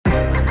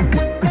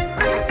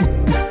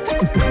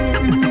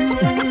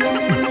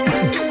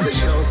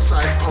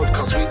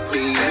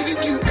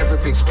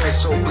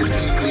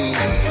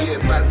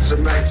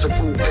them nights of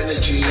full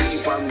energy.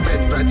 I'm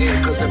red right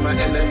here cause they're my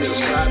enemies.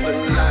 Subscribe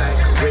and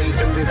like, rate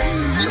and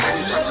review. Your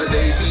host of the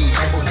day be,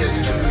 couple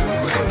guests too.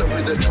 We got them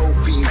with a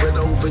trophy, we're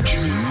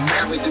overdue.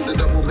 Can we do the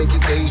double, make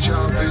it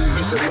deja vu?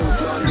 It's a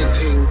North London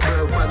thing,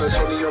 Kwab'na's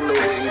only on the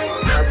wing.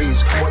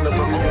 Harry's one of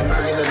our own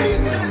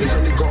island. He's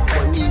only got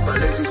one knee, but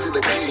Leslie's to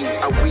the king.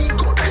 And we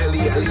got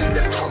Delhi Ali,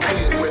 that's top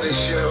in. Where the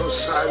shell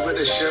side, where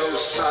the shell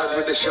side,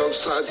 where the shell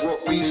side's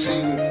what we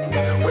sing.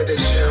 Where the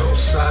shell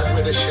side,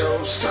 where the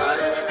shell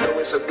side. No,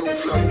 it's a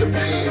North London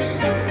thing.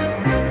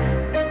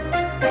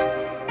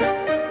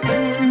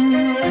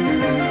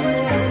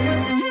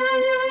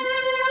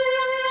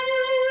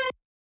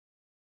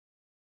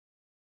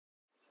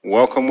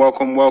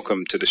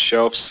 Welcome to the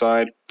Shelf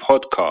Side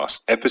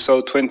Podcast,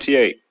 episode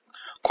 28.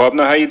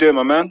 Kwab'na, how you doing,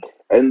 my man?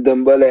 And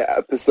Dembele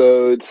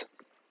episode.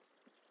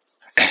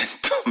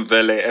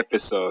 Dembele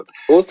episode.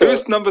 Also,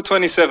 who's number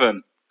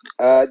 27?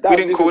 We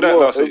didn't call that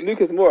last week. It was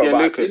Lucas Moura. Yeah,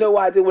 but Lucas. You know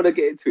why I didn't want to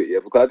get into it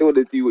yet? Because I didn't want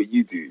to do what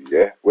you do,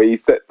 yeah? Where you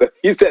set the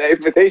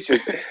invitation.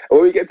 And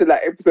when we get to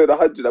like episode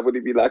 100, I'm going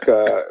to be like,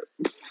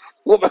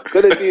 what am I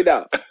going to do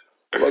now?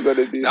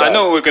 I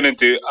know what we're gonna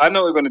do. I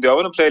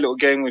want to play a little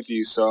game with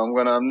you, so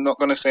I'm not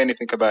gonna say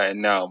anything about it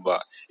now,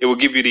 but it will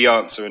give you the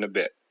answer in a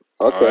bit.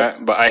 Okay. All right.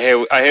 But I hear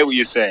what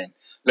you're saying.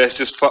 Let's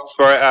just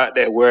throw it out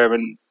there where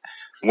and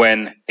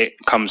when it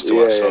comes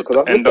to us. So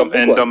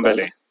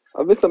Ndombele.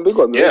 I've missed some big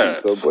ones. Yeah.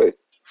 So boy.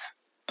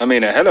 I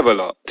mean, a hell of a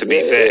lot, to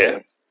be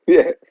fair.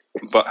 Yeah.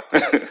 But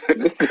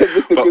this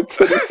is a good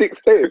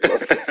 26 players.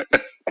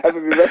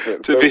 Haven't been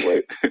referenced.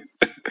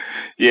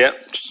 Yeah,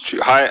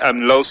 high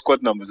and low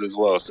squad numbers as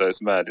well. So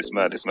it's mad.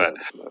 But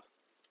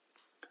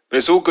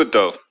it's all good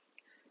though.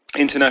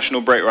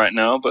 International break right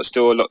now, but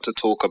still a lot to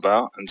talk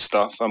about and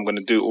stuff. I'm going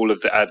to do all of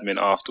the admin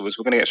afterwards.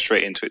 We're going to get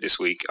straight into it this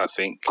week, I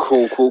think.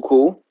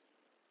 Cool.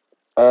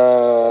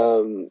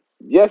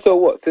 Yeah. So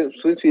what?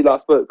 Since we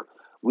last spoke,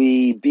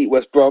 we beat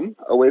West Brom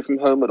away from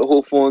home at the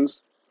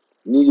Hawthorns.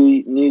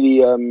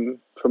 Newly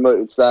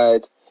promoted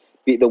side,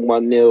 beat them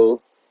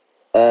 1-0.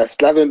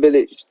 Slaven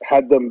Bilic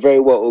had them very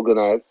well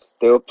organised.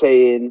 They were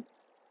playing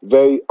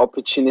very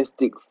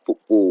opportunistic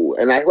football,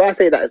 and when I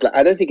say that, it's like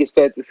I don't think it's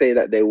fair to say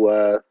that they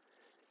were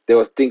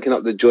stinking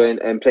up the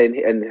joint and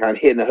playing and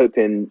hitting and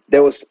hoping.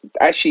 There was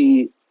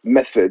actually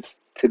methods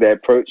to their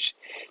approach.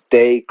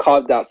 They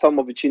carved out some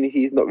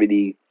opportunities, not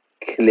really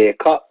clear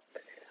cut,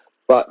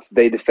 but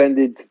they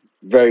defended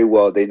very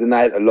well. They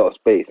denied a lot of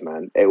space,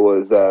 man. It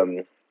was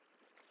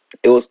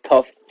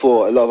tough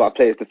for a lot of our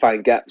players to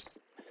find gaps.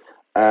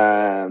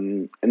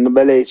 And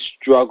Ndombele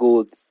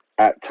struggled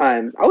at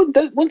times. I wouldn't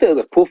say it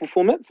was a poor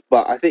performance,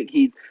 but I think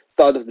he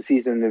started off the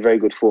season in very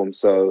good form.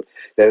 So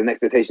there's an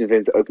expectation for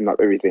him to open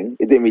up everything.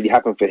 It didn't really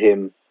happen for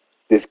him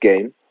this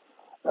game.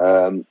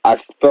 I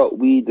felt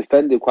we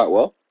defended quite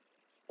well.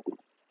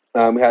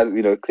 We had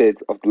cleared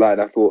off the line.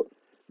 I thought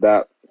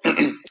that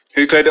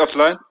who cleared it off the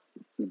line?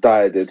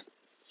 Dyer did.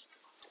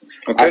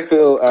 Okay. I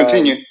feel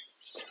continue.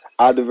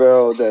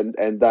 Alderweireld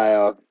and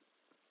Dyer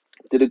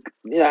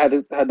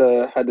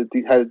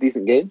had a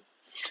decent game,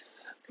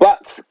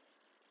 but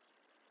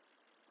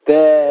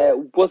there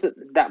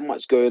wasn't that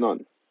much going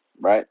on,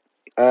 right?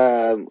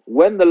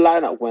 When the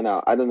lineup went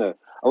out, I don't know.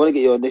 I want to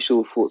get your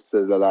initial thoughts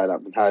to the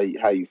lineup and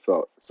how you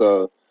felt.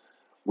 So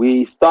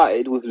we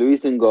started with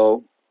Luis in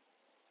goal,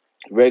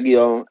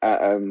 Reguilon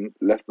at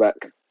left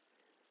back,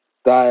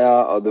 Dyer,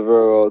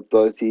 Alderweireld,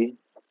 Doherty,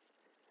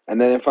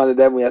 and then in front of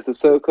them we had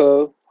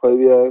Sissoko,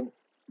 Højbjerg,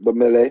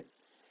 Ndombele,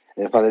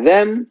 and in front of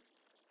them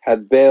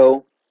had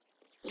Bale,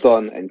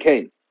 Son, and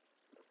Kane.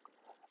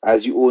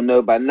 As you all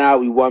know by now,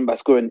 we won by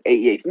scoring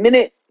 88th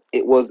minute.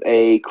 It was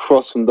a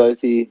cross from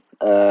Doherty,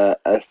 a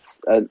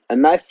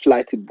nice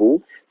flighted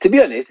ball. To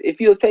be honest, if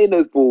you were playing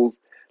those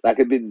balls like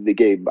a bit in the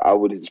game, I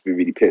would have just been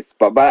really pissed.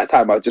 But by that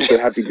time, I was just so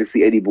happy to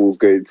see any balls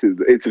go into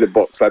the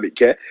box. I didn't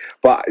care.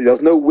 But there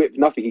was no whip,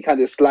 nothing. He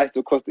kind of sliced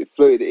across it,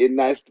 floated it in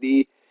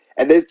nicely.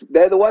 And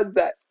they're the ones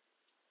that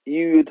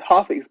you'd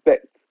half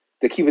expect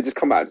the keeper just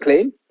come out and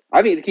claim.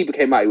 I think if the keeper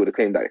came out, he would have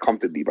claimed that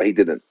comfortably, but he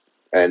didn't.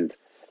 And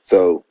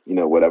so,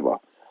 whatever.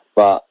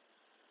 But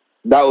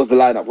that was the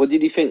lineup. What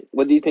did you think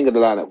of the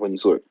lineup when you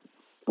saw it?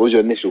 What was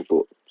your initial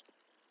thought?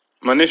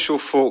 My initial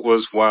thought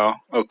was, wow,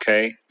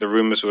 okay, the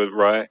rumours were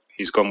right.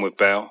 He's gone with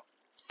Bale.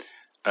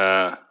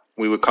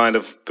 We were kind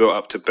of built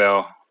up to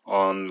Bale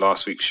on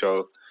last week's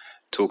show,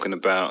 talking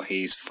about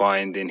he's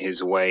finding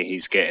his way,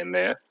 he's getting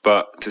there.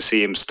 But to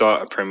see him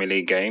start a Premier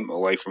League game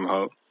away from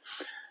home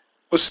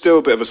was still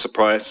a bit of a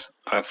surprise.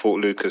 I thought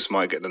Lucas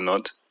might get the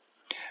nod.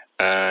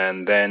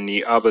 And then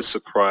the other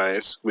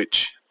surprise,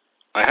 which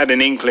I had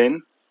an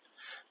inkling,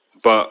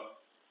 but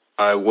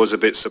I was a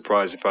bit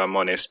surprised, if I'm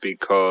honest,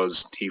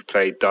 because he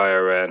played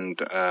Dyer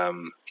and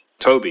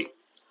Toby.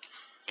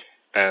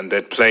 And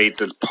they'd played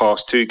the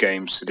past two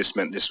games, so this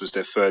meant this was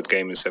their third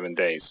game in 7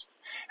 days.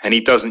 And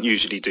he doesn't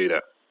usually do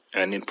that.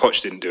 And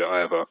Poch didn't do it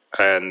either.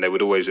 And they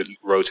would always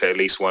rotate at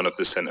least one of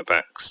the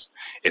centre-backs,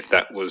 if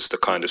that was the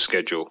kind of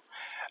schedule.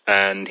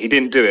 And he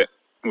didn't do it,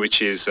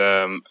 which is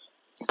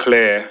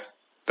clear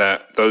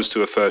that those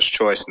two are first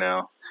choice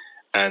now.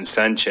 and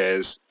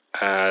Sanchez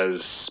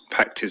has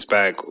packed his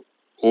bag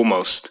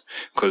almost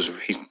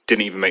because he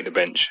didn't even make the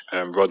bench.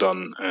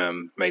 Rodon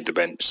made the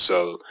bench.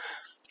 So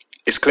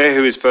it's clear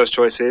who his first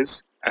choice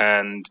is,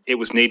 and it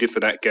was needed for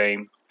that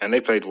game. And they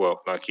played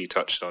well, like you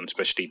touched on,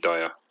 especially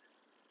Dyer,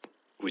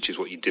 which is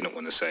what you didn't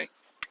want to say.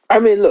 I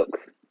mean, look,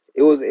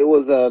 it was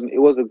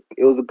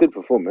a good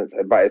performance,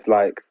 but it's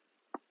like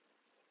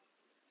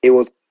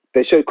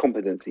they showed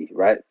competency,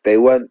 right? They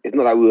weren't. It's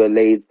not like we were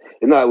laid.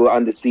 It's not like we were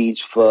under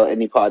siege for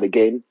any part of the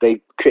game.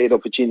 They created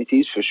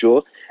opportunities for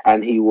sure,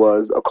 and he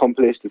was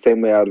accomplished the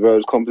same way Alvaro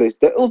was accomplished.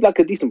 It was like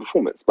a decent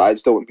performance, but I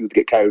just don't want people to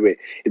get carried away.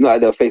 It's not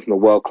like they were facing a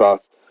world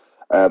class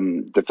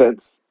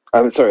defense.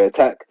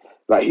 Attack.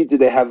 Like who do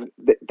they have?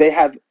 They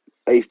have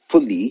a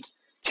fully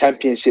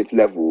championship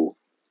level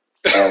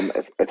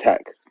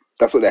attack.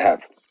 That's what they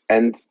have,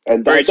 and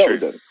that dealt with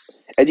them.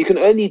 And you can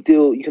only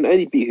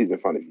beat who's in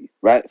front of you,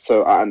 right?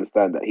 So I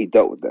understand that he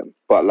dealt with them,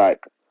 but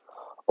like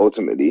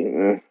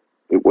ultimately,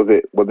 was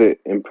it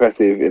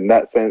impressive in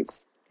that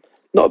sense?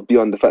 Not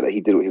beyond the fact that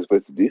he did what he was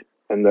supposed to do,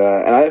 and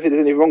I don't think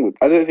there's anything wrong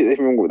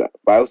with that.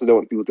 But I also don't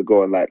want people to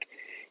go on like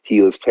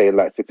he was playing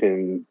like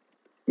flipping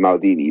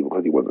Maldini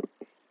because he wasn't.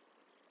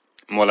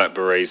 More like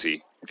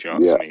Baresi, if you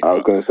answer me. I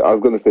was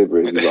gonna say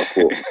Baresi, but I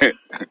thought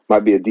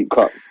might be a deep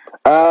cut.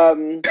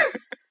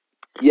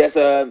 Yes,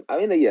 I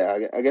mean,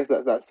 I guess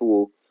that's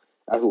all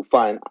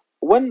fine.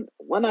 When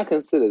I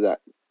consider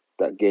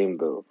that game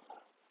though,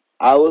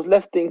 I was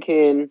left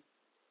thinking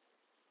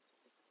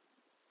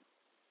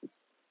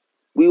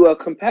we were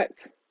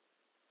compact.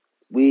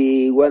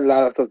 We weren't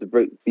allowed ourselves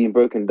to being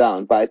broken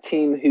down by a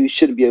team who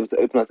shouldn't be able to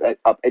open us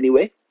up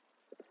anyway.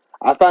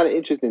 I find it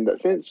interesting that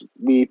since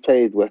we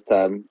played West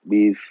Ham,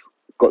 we've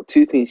got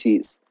 2 clean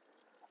sheets.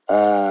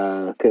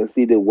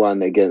 Conceded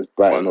 1 against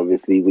Brighton,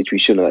 obviously, which we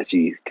shouldn't have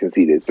actually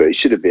conceded. So it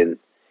should have been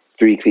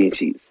 3 clean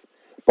sheets.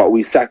 But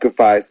we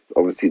sacrificed,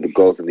 obviously, the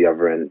goals on the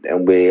other end.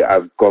 And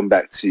I've gone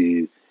back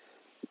to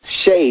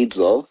shades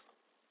of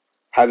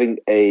having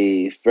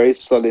a very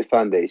solid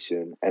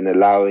foundation and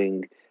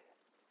allowing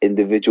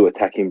individual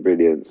attacking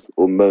brilliance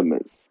or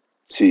moments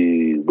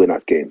to win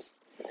us games.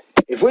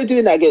 If we're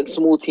doing that against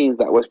small teams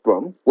like West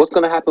Brom, what's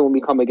going to happen when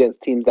we come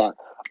against teams that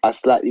are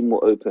slightly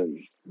more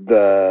open,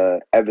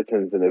 the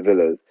Evertons and the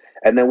Villas?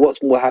 And then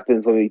what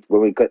happens when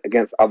we go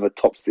against other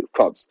top 6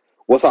 clubs?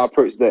 What's our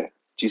approach there?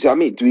 Do you see what I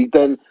mean? Do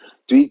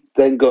we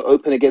then go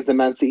open against a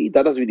Man City?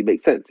 That doesn't really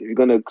make sense. If you're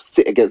going to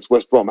sit against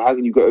West Brom, how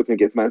can you go open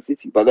against Man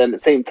City? But then at the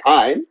same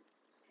time,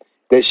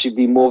 there should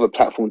be more of a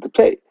platform to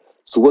play.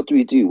 So what do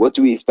we do? What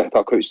do we expect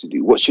our coach to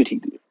do? What should he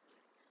do?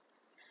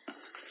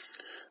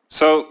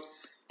 So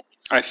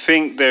I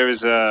think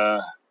I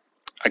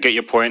get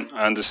your point.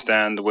 I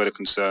understand where the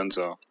concerns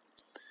are.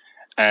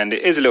 And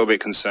it is a little bit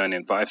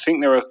concerning, but I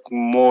think there are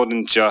more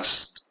than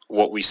just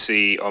what we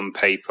see on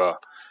paper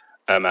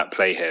at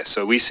play here.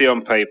 So we see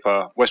on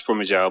paper West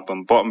Bromwich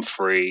Albion, bottom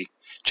 3,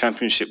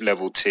 championship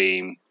level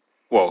team.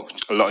 Well,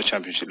 a lot of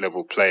championship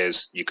level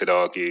players, you could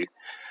argue.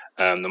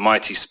 The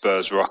mighty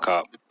Spurs rock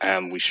up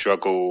and we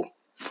struggle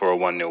for a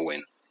 1-0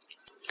 win.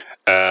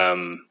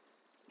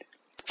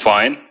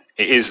 Fine.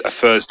 It is a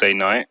Thursday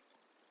night,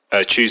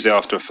 Tuesday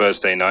after a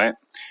Thursday night.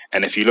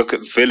 And if you look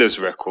at Villa's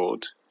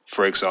record,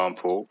 for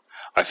example,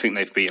 I think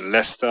they've beaten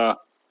Leicester,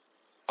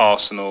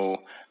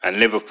 Arsenal and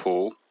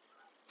Liverpool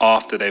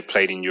after they've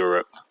played in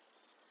Europe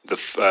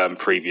the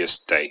previous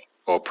day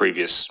or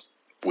previous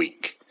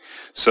week.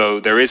 So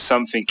there is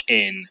something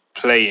in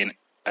playing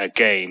a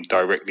game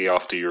directly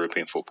after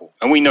European football.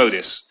 And we know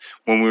this.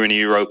 When we were in the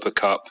Europa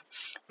Cup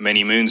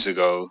many moons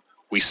ago,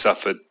 we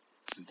suffered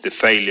the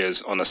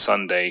failures on a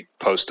Sunday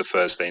post a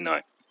Thursday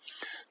night.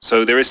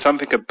 So there is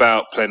something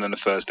about playing on a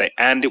Thursday,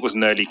 and it was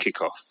an early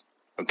kickoff.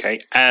 Okay,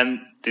 and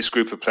this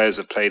group of players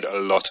have played a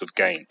lot of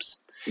games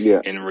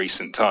in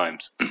recent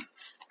times.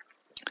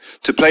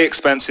 To play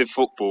expansive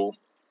football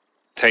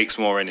takes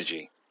more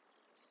energy.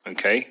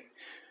 Okay,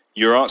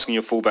 you're asking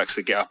your fullbacks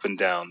to get up and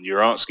down.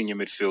 You're asking your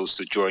midfields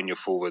to join your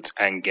forwards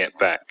and get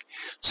back.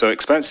 So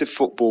expansive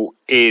football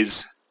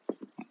is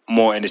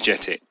more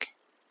energetic.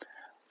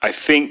 I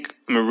think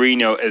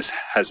Mourinho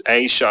has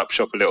A, shut up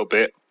shop a little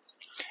bit,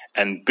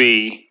 and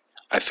B,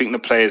 I think the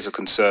players are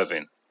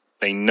conserving.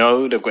 They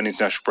know they've got an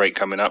international break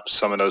coming up.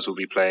 Some of those will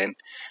be playing.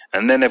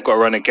 And then they've got a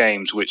run of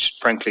games, which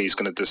frankly is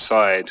going to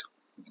decide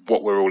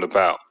what we're all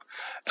about.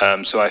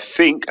 So I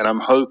think, and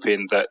I'm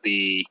hoping that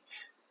the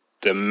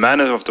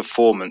manner of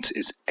performance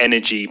is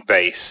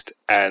energy-based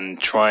and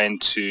trying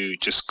to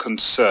just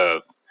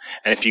conserve.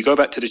 And if you go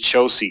back to the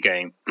Chelsea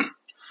game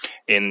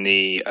in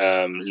the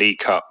League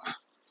Cup,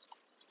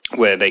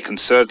 where they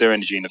conserved their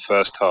energy in the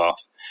first half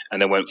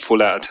and then went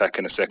full-out attack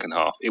in the second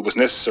half, it was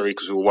necessary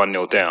because we were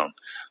 1-0 down.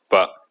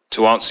 But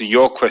to answer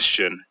your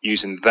question,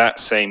 using that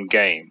same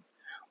game,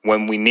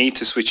 when we need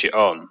to switch it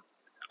on,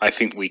 I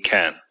think we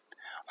can.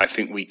 I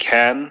think we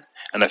can,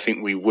 and I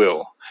think we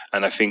will.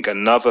 And I think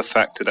another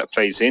factor that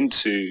plays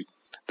into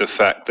the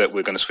fact that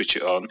we're going to switch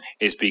it on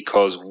is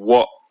because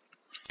what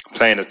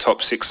playing a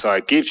top 6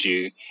 side gives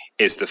you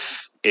is the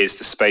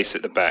space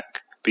at the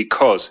back.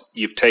 because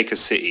you've taken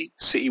City.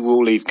 City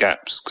will leave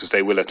gaps because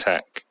they will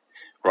attack,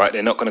 right?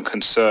 They're not going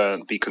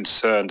to be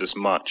concerned as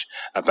much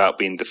about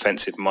being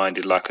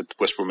defensive-minded like a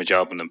West Bromwich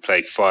Albion and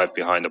play 5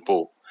 behind the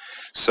ball.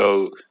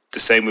 So the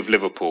same with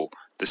Liverpool,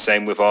 the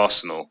same with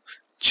Arsenal,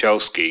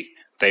 Chelsea.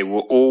 They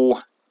will all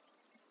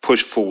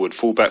push forward.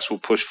 Fullbacks will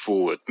push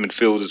forward.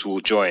 Midfielders will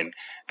join.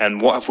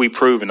 And what have we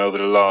proven over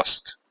the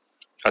last,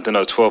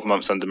 12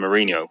 months under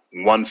Mourinho?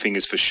 One thing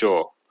is for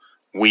sure.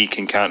 We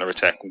can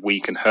counter-attack. We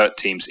can hurt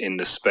teams in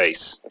the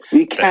space.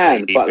 We that they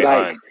can, leave but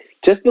behind.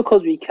 just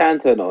because we can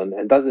turn on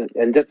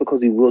and just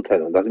because we will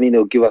turn on doesn't mean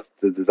it'll give us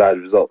the desired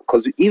result.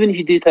 Because even if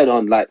you do turn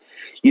on,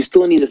 you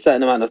still need a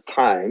certain amount of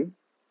time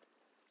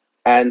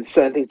and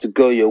certain things to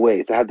go your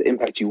way to have the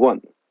impact you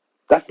want.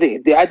 That's the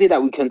thing. The idea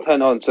that we can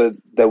turn on so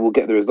that we'll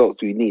get the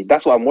results we need.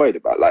 That's what I'm worried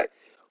about.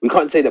 We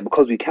can't say that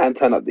because we can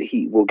turn up the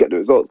heat, we'll get the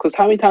results. Because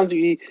how many times have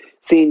you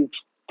seen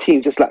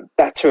teams just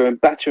batter and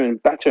batter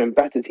and batter and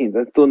batter teams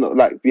and still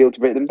not be able to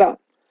break them down?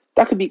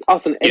 That could be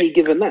us on any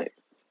given night.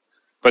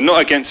 But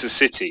not against the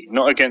City,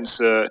 not against.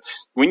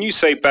 When you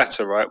say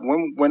batter, right?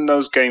 When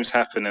those games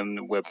happen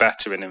and we're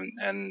battering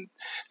and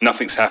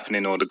nothing's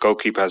happening, or the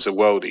goalkeeper has a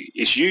worldie,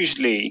 it's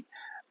usually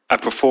a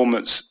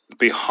performance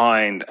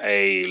behind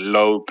a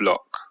low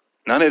block.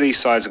 None of these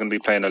sides are going to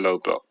be playing a low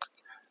block.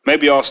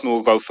 Maybe Arsenal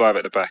will go 5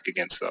 at the back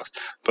against us,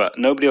 but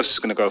nobody else is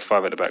going to go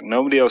 5 at the back.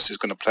 Nobody else is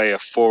going to play a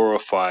 4 or a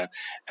 5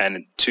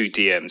 and 2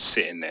 DMs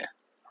sitting there,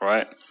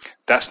 right?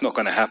 That's not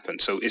going to happen.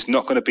 So it's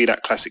not going to be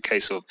that classic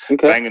case of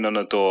banging on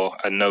a door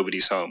and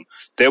nobody's home.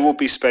 There will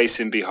be space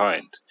in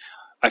behind.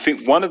 I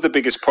think one of the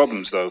biggest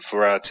problems, though,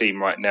 for our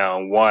team right now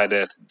and why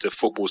the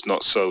football's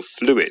not so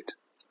fluid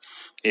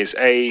is,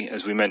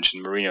 as we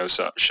mentioned, Mourinho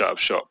shut up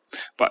shop.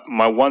 But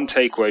my one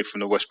takeaway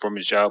from the West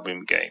Bromwich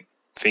Albion game,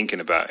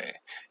 thinking about it,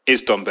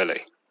 is Ndombele.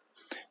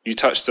 You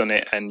touched on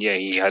it, and yeah,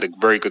 he had a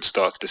very good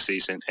start to the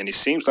season, and it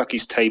seems like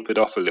he's tapered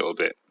off a little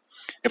bit.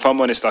 If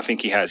I'm honest, I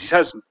think he has. He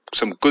has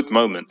some good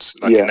moments.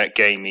 In that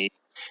game,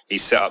 he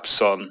set up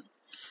Son.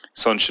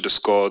 Son should have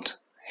scored,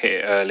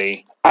 hit it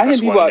early. I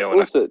think people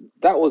also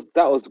that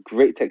was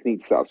great technique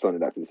to set up Son in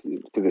that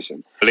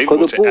position.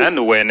 Believable and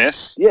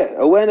awareness. Yeah,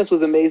 awareness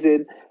was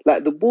amazing.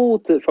 The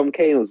ball from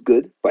Kane was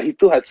good, but he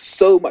still had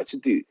so much to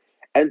do.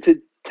 And to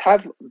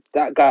have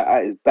that guy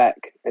at his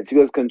back and to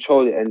be able to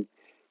control it and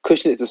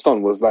cushion it to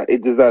Son was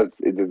it deserves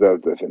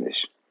the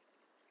finish.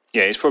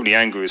 Yeah, he's probably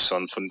angry with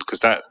Son because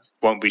that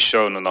won't be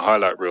shown on the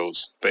highlight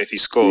reels. But if he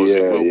scores,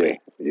 it will be.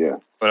 Yeah.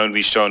 But only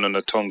be shown on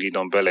the Tanguy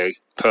Ndombele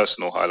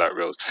personal highlight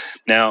reels.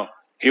 Now,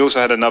 he also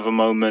had another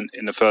moment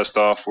in the first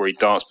half where he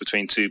danced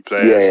between 2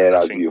 players. Yeah, that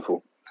was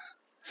beautiful.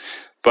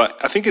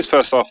 But I think his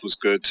first half was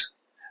good.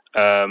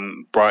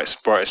 Brightest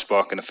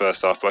spark in the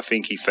first half, but I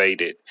think he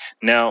faded.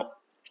 Now,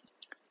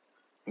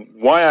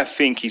 why I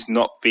think he's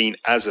not been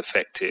as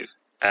effective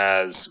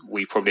as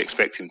we probably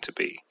expect him to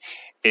be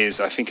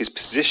is I think his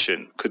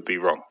position could be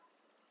wrong.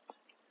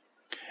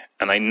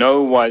 And I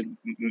know why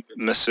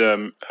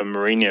Mr.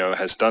 Mourinho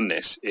has done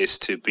this is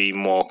to be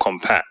more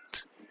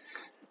compact.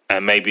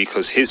 And maybe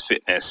because his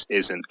fitness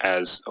isn't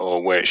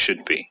or where it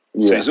should be.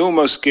 Yeah. So he's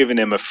almost giving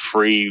him a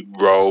free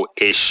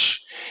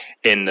roll-ish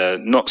in the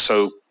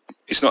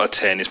it's not a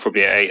 10, it's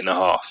probably an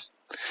 8.5.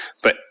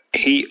 But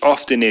he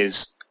often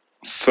is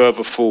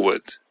further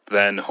forward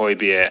than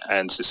Højbjerg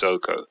and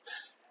Sissoko.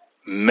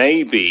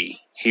 Maybe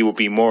he will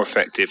be more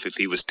effective if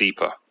he was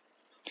deeper.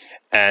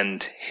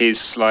 And his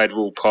slide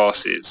rule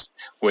passes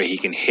where he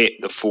can hit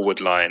the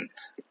forward line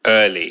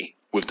early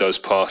with those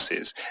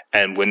passes,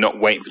 and we're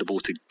not waiting for the ball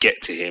to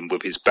get to him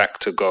with his back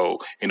to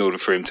goal in order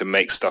for him to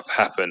make stuff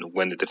happen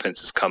when the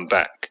defences come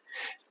back.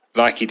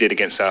 Like he did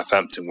against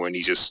Southampton when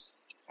he just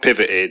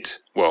pivoted,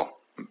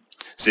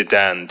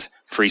 Zidane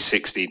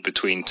 360'd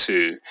between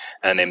 2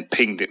 and then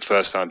pinged it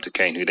first time to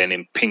Kane, who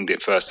then pinged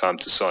it first time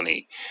to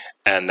Sonny,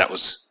 and that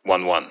was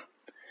 1-1.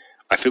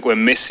 I think we're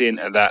missing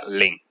that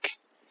link.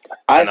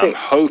 I'm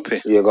hoping...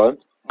 Yeah, go on.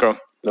 Go on.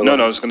 No,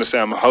 I was going to say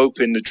I'm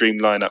hoping the dream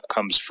lineup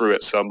comes through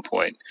at some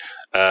point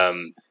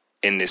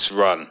in this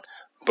run.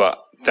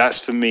 But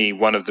that's, for me,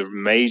 one of the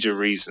major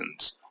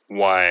reasons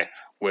why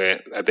we're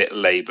a bit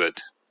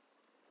laboured.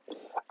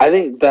 I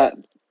think that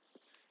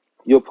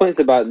your points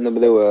about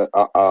Ndombele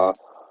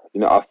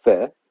are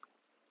fair.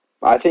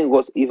 I think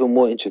what's even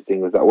more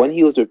interesting is that when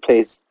he was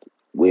replaced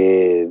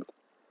with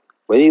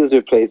Lo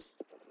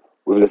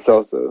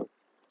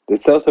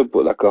Celso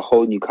brought a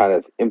whole new kind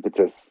of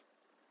impetus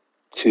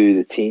to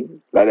the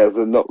team. There was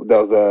a lot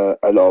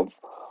of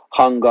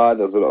hunger,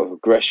 there was a lot of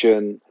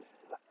aggression.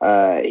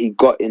 He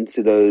got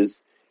into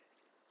those,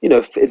 into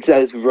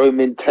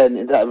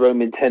that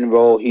Roman 10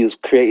 role. He was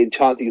creating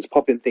chances, he was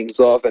popping things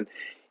off, and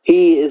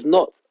he is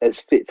not as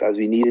fit as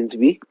we need him to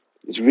be.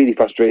 It's really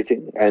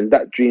frustrating. And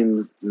that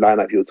dream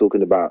lineup you're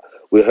talking about,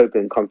 we're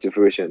hoping come to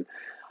fruition.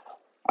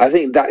 I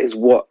think that is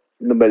what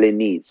Ndombele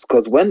needs,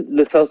 because when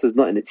Lo Celso is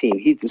not in the team,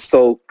 he's the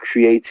sole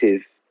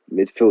creative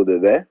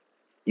midfielder there.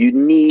 You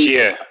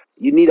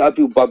need other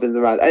people bubbling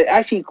around. It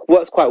actually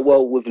works quite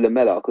well with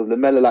Lamela, because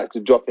Lamela likes to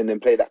drop in and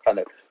play that kind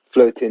of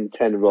floating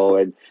 10 roll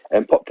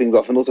and pop things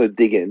off and also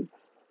dig in.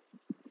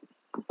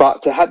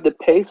 But to have the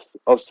pace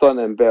of Son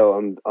and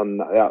Bale on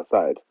the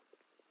outside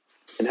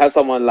and have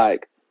someone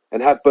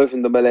and have both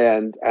in the Malay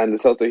and the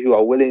Celta who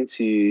are willing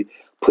to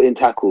put in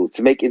tackles,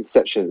 to make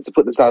interceptions, to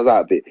put themselves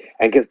out a bit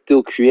and can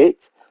still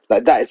create,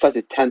 like that is such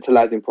a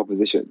tantalizing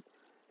proposition.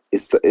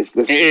 It's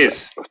It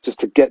is. just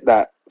to get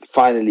that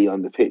finally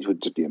on the pitch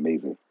would just be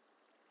amazing.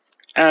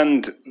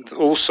 And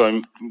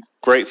also,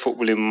 great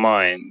footballing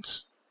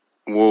minds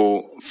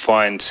will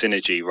find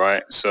synergy,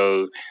 right?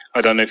 So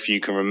I don't know if you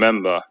can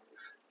remember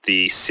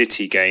the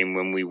City game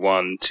when we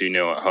won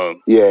 2-0 at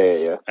home.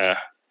 Yeah.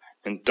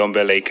 And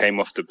Dombele came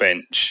off the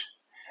bench.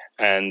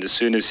 And as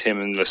soon as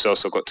him and Lo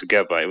Celso got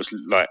together, it was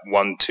like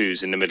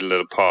 1-2s in the middle of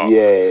the park.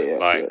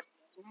 Yeah.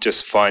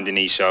 Just finding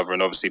each other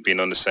and obviously being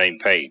on the same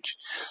page.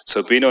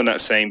 So being on that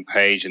same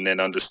page and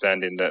then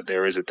understanding that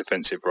there is a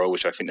defensive role,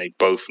 which I think they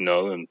both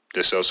know, and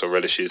Lo Celso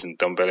relishes, and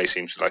Dombele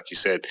seems, like you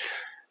said,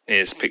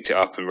 is picked it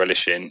up and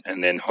relishing,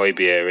 and then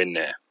Højbjerg in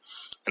there.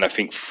 And I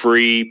think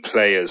 3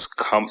 players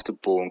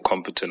comfortable and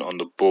competent on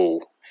the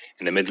ball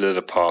in the middle of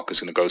the park is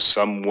going to go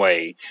some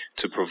way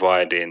to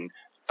providing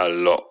a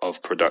lot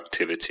of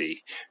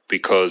productivity.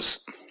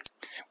 Because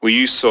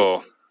you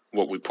saw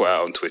what we put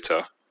out on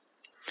Twitter.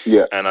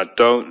 Yeah. And I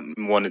don't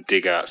want to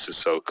dig out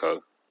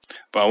Sissoko,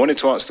 but I wanted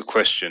to ask the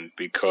question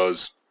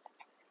because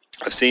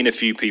I've seen a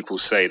few people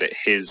say that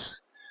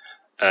he's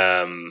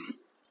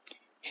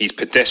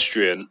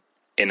pedestrian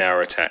in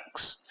our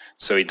attacks.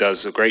 So he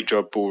does a great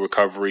job ball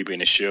recovery,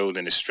 being a shield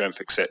and his strength,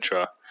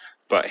 etc.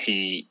 But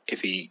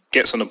if he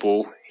gets on the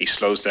ball, he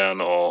slows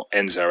down or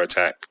ends our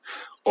attack,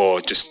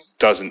 or just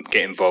doesn't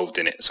get involved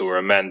in it. So we're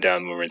a man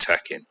down when we're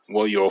attacking.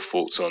 What are your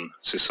thoughts on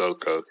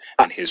Sissoko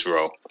and his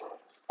role?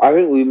 I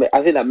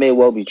think that may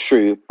well be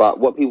true, but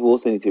what people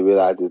also need to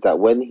realize is that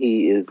when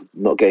he is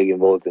not getting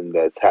involved in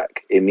the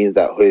attack, it means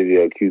that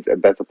Højbjerg, who's a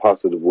better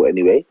passer of the ball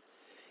anyway,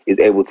 is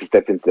able to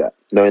step into that,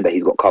 knowing that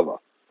he's got cover,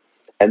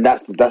 and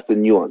that's the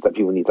nuance that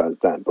people need to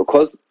understand.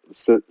 Because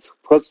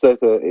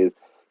Sissoko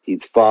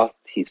he's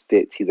fast, he's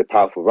fit, he's a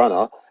powerful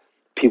runner.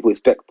 People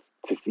expect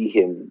to see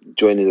him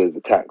joining those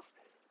attacks.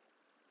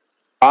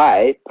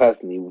 I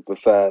personally would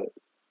prefer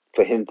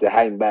for him to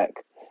hang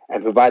back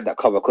and provide that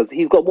cover because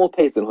he's got more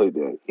pace than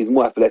Højbjerg. He's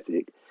more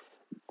athletic.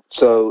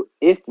 So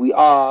if we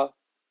are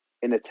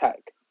in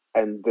attack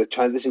and the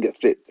transition gets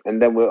flipped and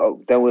then we're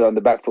on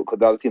the back foot because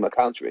the other team are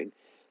countering,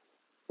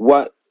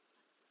 whilst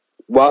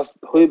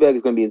Højbjerg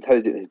is going to be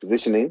intelligent in his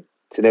positioning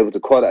to be able to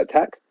call that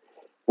attack,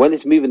 when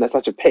it's moving at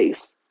such a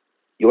pace,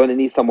 you're going to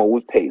need someone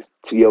with pace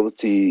to be able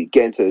to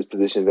get into those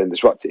positions and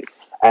disrupt it.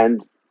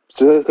 And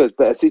Sissoko is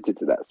better suited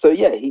to that. So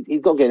yeah,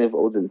 he's not getting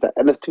involved in that.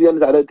 And to be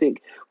honest, I don't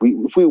think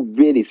if we're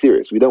really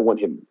serious, we don't want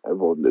him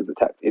involved in those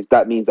attacks. If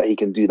that means that he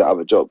can do the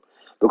other job,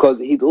 because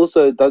he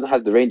also doesn't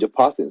have the range of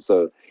passing.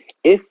 So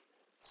if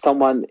the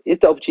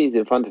opportunity is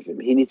in front of him,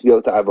 he needs to be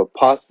able to either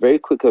pass very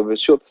quick over a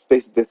short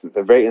space of distance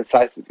and very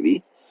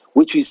incisively,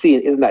 which we've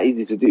seen isn't that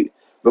easy to do.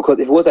 Because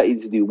if it was that easy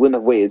to do, we wouldn't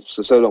have waited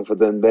for so long for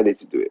Dembele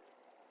to do it.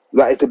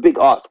 Like, it's a big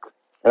ask,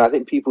 and I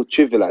think people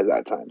trivialize that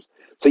at times.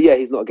 So yeah,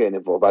 he's not getting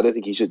involved. But I don't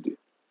think he should do.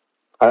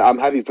 I'm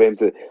happy for him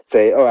to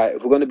say, all right,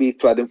 if we're going to be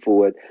flooding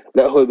forward,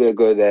 let Højbjerg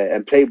go there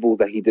and play balls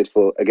that he did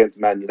against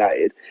Man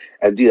United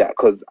and do that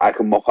because I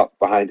can mop up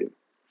behind him.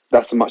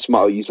 That's a much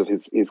smarter use of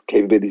his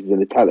capabilities and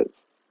his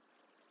talents.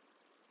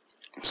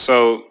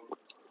 So,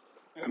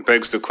 it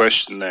begs the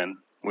question then.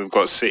 We've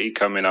got City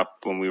coming up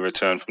when we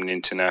return from the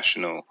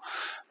international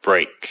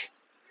break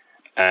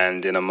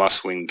and in a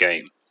must-win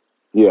game.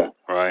 Yeah.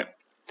 Right?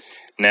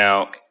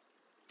 Now,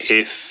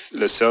 if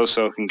Lo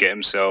Celso can get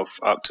himself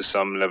up to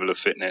some level of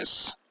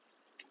fitness,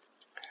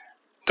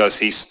 does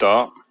he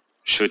start?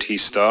 Should he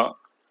start?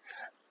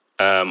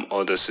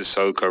 Or does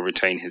Sissoko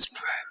retain his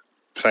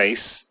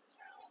place?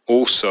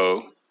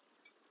 Also,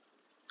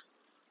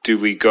 do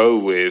we go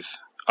with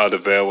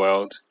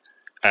Alderweireld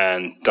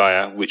and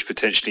Dyer, which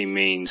potentially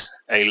means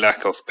a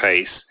lack of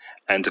pace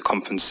and to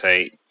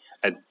compensate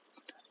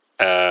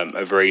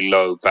a very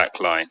low back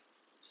line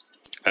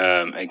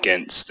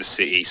against the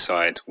City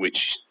side?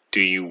 Which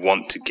do you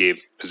want to give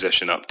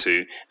possession up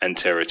to and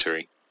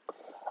territory?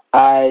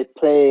 I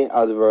play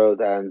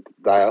Alderweireld and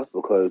Dyer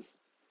because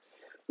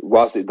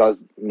whilst it does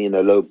mean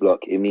a low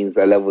block, it means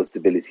a level of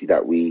stability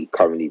that we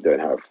currently don't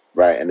have,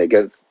 right? And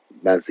against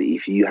Man City,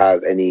 if you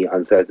have any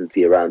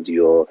uncertainty around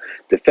your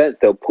defence,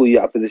 they'll pull you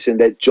out of position.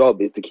 Their job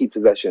is to keep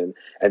possession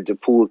and to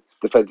pull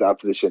defence out of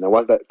position. And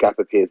once that gap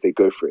appears, they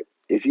go for it.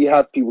 If you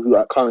have people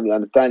who currently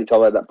understand each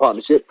other, that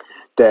partnership,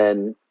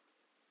 then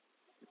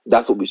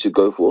that's what we should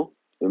go for,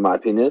 in my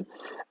opinion.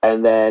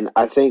 And then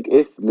I think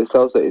if Lo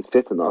Celso is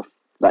fit enough,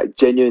 like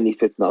genuinely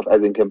fit enough,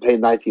 as in can play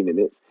 90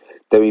 minutes,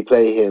 then we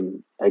play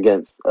him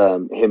against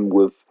him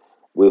with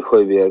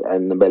Højbjerg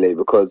and Dembele,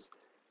 because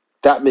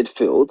that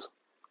midfield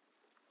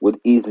would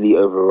easily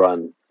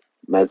overrun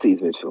Man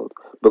City's midfield.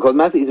 Because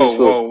Man City's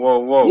midfield...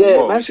 Whoa.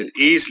 You said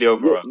easily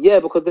overrun. Yeah,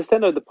 because the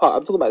centre of the park...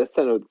 I'm talking about the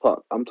centre of the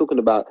park. I'm talking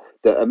about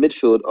a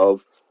midfield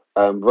of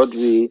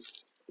Rodri,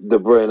 De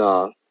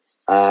Bruyne,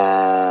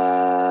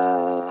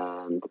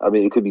 around. I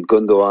mean, it could be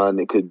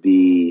Gundogan. It could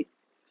be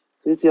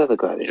who's the other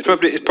guy?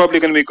 It's probably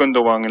going to be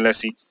Gundogan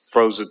unless he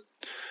throws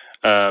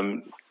a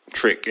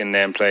trick in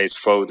there and plays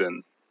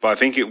Foden. But I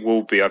think it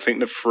will be. I think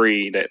the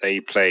three that they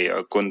play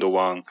are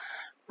Gundogan,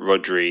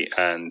 Rodri,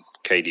 and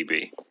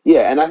KDB.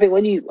 Yeah, and I think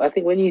when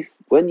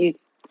you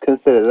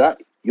consider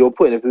that, you're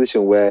put in a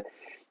position where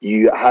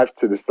you have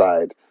to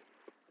decide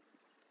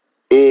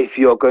if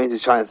you're going to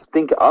try and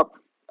stink it up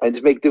and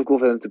just make it difficult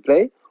for them to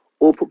play,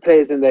 or put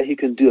players in there who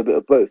can do a bit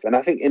of both. And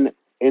I think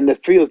in the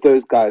three of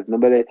those guys,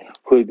 Nobele,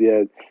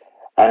 Højbjerg,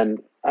 and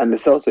the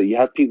Celso, you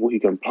have people who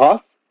can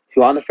pass,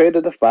 who aren't afraid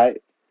of the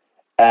fight,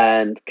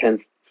 and can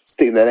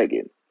stick their leg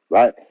in.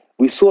 Right?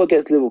 We saw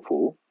against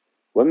Liverpool,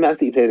 when Man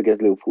City played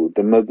against Liverpool,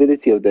 the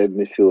mobility of their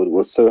midfield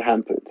was so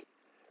hampered,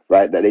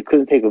 right, that they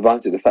couldn't take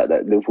advantage of the fact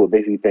that Liverpool were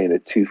basically playing a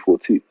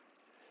 2-4-2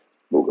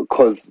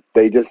 because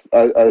they just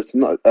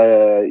not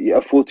a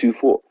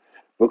 4-2-4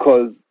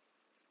 because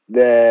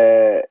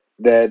their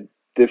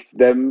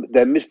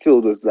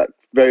midfield was like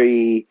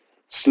very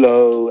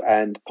slow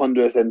and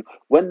ponderous, and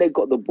when they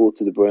got the ball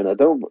to De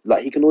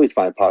Bruyne, he can always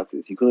find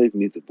passes, you can always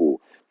move the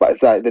ball, but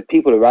it's like the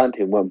people around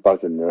him weren't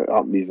buzzing, they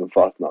aren't moving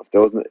fast enough.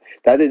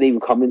 That didn't even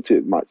come into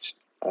it much,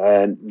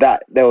 and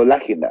that they were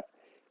lacking that.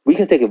 We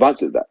can take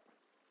advantage of that.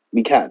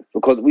 We can,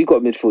 because we've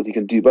got midfield who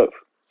can do both,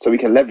 so we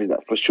can leverage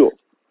that for sure.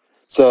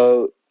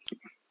 So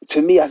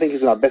to me, I think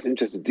it's in our best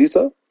interest to do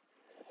so.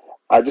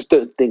 I just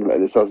don't think that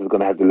the Celtics is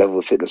going to have the level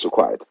of fitness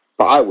required.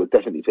 But I would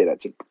definitely play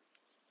that team.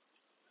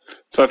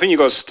 So I think you've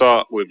got to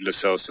start with Lo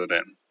Celso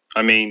then.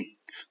 I mean,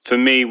 for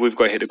me, we've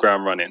got to hit the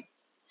ground running.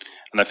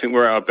 And I think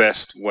we're at our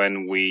best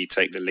when we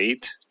take the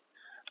lead.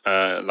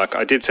 Like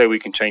I did say, we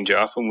can change it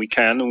up, and we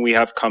can. And we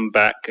have come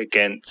back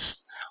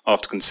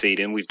after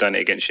conceding. We've done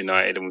it against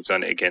United and we've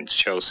done it against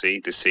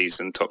Chelsea this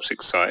season, top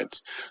six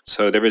sides.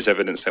 So there is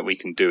evidence that we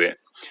can do it.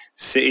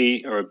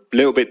 City are a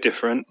little bit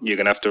different. You're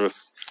going to have to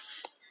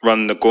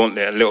run the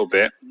gauntlet a little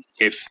bit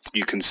if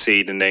you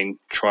concede and then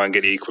try and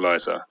get the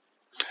equaliser.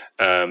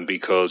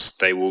 Because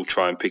they will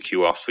try and pick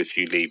you off if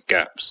you leave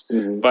gaps.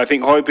 Mm-hmm. But I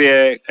think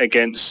Højbjerg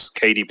against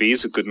KDB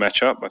is a good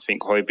matchup. I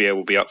think Højbjerg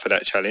will be up for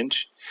that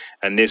challenge.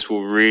 And this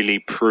will really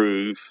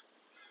prove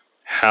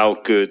how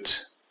good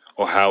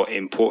or how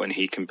important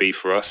he can be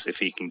for us if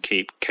he can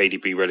keep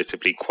KDB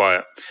relatively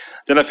quiet.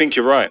 Then I think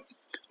you're right.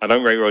 I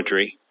don't rate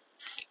Rodri.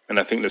 And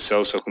I think the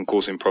Celso can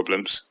cause him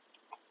problems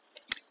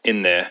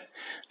in there.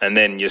 And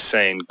then you're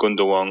saying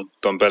Gundogan,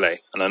 Ndombele.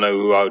 And I know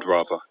who I would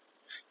rather.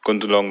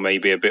 Gundogan may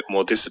be a bit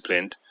more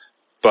disciplined,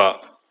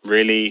 but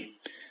really,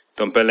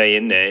 Ndombele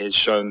in there has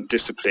shown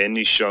discipline.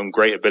 He's shown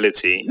great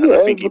ability, and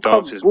I think he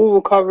dances ball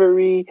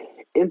recovery,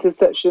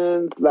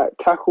 interceptions, like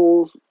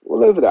tackles,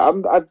 all over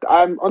that.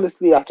 I'm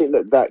honestly, I think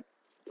that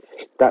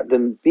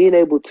them being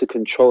able to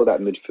control that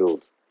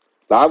midfield.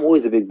 Like, I'm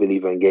always a big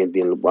believer in games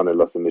being won and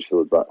lost in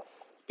midfield, but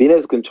being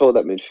able to control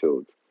that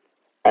midfield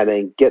and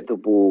then get the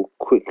ball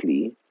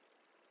quickly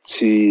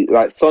to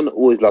like Son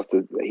always loves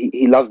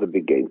he loves the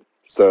big game,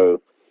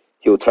 so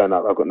he'll turn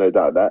up. I've got no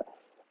doubt of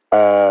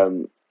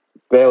that.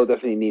 Bale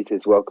definitely needs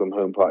his welcome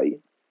home party,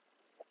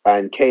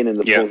 and Kane in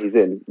the form he's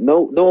in.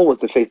 No one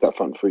wants to face that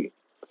front three.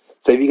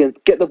 So if you can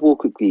get the ball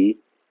quickly,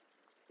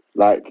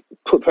 like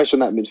put pressure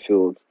on that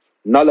midfield,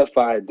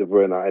 nullify De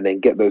Bruyne, and then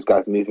get those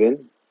guys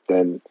moving,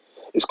 then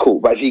it's cool.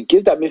 But if you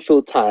give that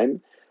midfield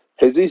time,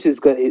 Jesus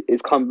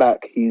is come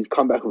back. He's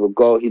come back with a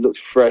goal. He looks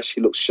fresh.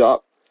 He looks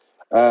sharp.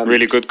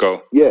 Really good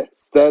goal. Yeah,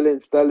 Sterling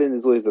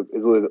is always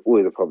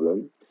a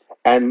problem.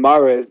 And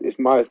Mahrez, if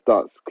Mahrez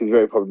starts, could be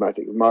very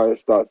problematic. If Mahrez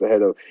starts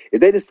ahead of,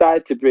 if they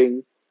decide to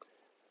bring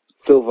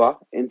Silva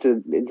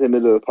into the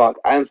middle of the park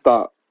and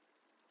start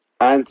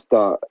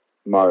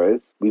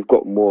Mahrez, we've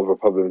got more of a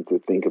problem to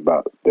think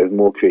about. There's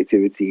more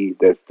creativity.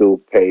 There's still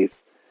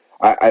pace.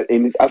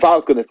 If I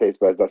was going to play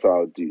Spurs, that's what I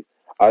would do.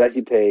 I'd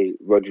actually play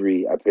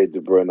Rodri, I'd play De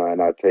Bruyne, and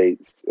I'd play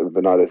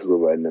Bernardo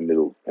Silva in the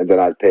middle, and then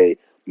I'd play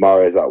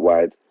Mahrez out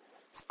wide,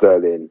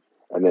 Sterling,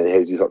 and then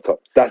Jesus up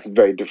top. That's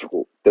very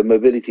difficult. The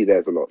mobility there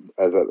is a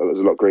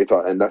lot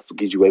greater, and that's what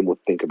gives you way more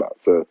to think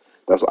about. So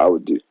that's what I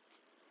would do.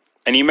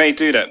 And you may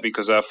do that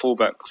because our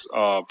fullbacks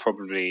are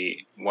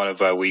probably one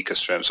of our weaker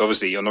strengths.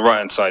 Obviously, on the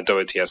right-hand side,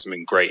 Doherty hasn't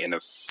been great in a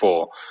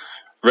 4.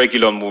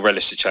 Regulon will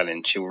relish the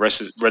challenge. He'll relish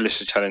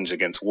the challenge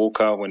against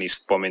Walker when he's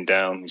bombing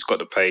down. He's got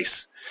the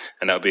pace,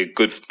 and that'll be a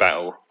good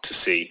battle to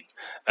see.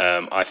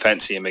 I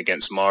fancy him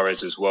against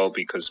Mahrez as well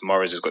because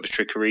Mahrez has got the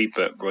trickery,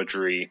 but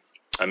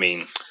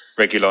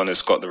Regulon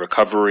has got the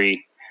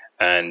recovery,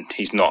 and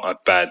he's not a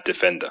bad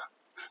defender.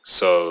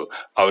 So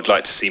I would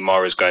like to see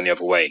Mahrez going the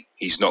other way.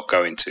 He's not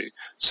going to.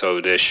 So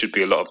there should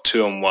be a lot of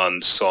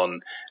 2-on-1 Son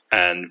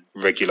and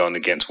Regulon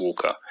against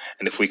Walker.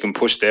 And if we can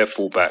push their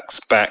fullbacks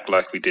back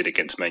like we did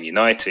against Man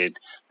United,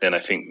 then I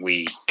think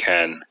we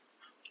can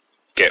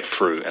get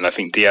through. And I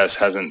think Diaz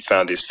hasn't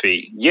found his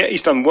feet. Yeah,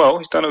 he's done well.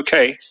 He's done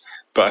okay.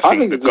 But I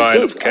think the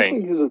guile of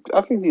Kane...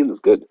 I think he looks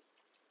good.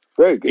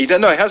 Very good. He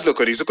has looked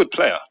good. He's a good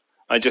player.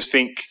 I just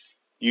think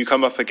you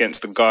come up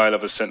against the guile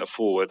of a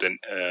centre-forward and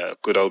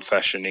good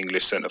old-fashioned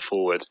English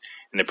centre-forward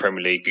in the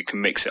Premier League, you can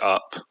mix it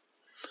up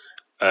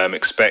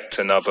expect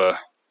another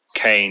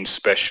Kane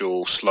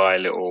special, sly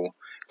little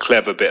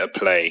clever bit of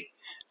play,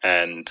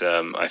 and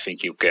I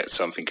think you'll get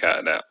something out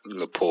of that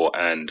Laporte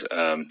and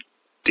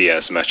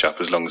Diaz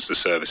matchup as long as the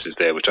service is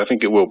there, which I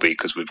think it will be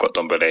because we've got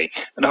Dombele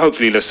and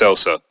hopefully Lo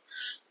Celso.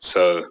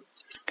 So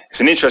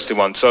it's an interesting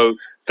one. So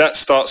that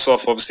starts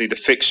off obviously the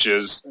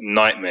fixtures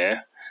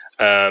nightmare.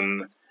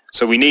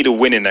 So we need a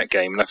win in that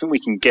game, and I think we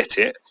can get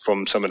it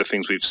from some of the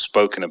things we've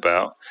spoken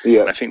about.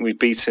 Yeah. And I think we've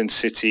beaten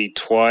City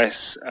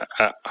twice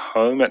at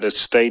home at the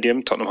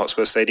stadium, Tottenham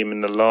Hotspur Stadium,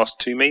 in the last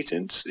 2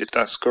 meetings, if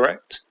that's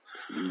correct.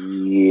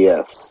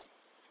 Yes.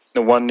 The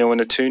 1-0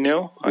 and a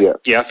 2-0?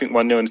 Yeah. I think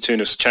 1-0 and a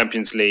 2-0 is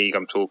Champions League,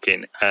 I'm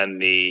talking, and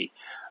the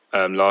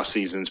last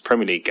season's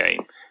Premier League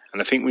game.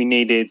 And I think we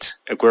needed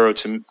Aguero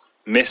to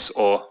miss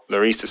or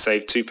Lloris to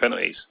save 2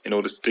 penalties in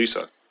order to do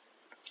so.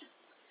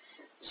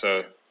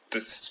 So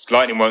the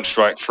lightning won't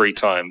strike 3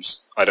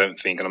 times, I don't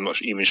think, and I'm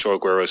not even sure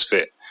Aguero's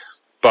fit.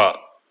 But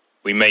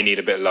we may need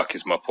a bit of luck,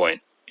 is my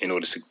point, in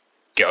order to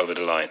get over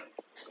the line.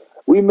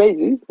 We may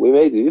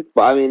do.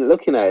 But I mean,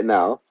 looking at it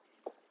now,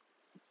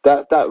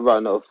 that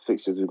run of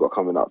fixtures we've got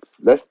coming up,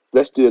 let's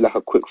do like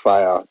a quick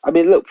fire. I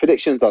mean, look,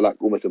 predictions are like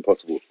almost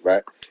impossible,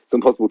 right? It's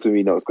impossible to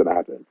me know what's going to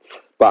happen.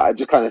 But I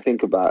just kind of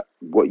think about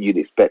what you'd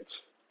expect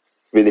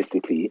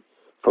realistically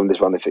from this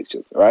run of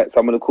fixtures, all right? So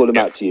I'm going to call them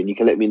out to you, and you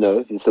can let me know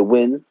if it's a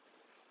win,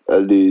 a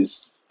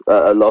lose,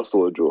 a loss,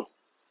 or a draw.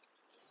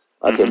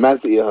 Okay, Man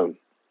City at home.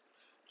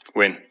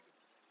 Win.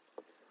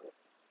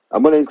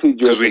 I'm going to include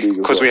you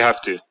because we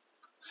have to.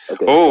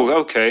 Okay.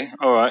 Okay.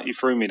 All right. You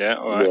threw me there.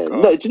 All right. Yeah.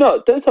 No, do you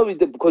know? Don't tell me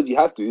that because you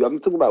have to. I'm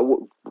talking about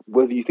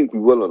whether you think we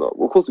will or not.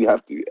 Well, of course we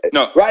have to.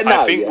 No, right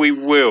now, I think we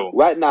will.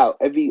 Right now,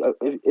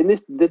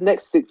 the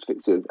next 6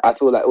 fixtures, I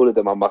feel like all of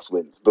them are must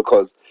wins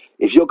because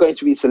if you're going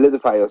to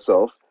solidify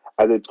yourself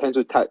as a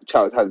potential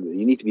child talent,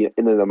 you need to be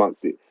in and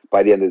amongst it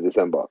by the end of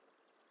December.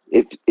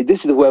 If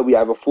this is where we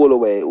either fall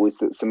away or we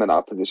cement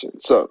our position.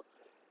 So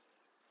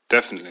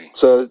definitely.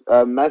 So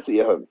Man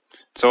City at home.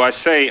 So I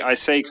say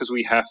because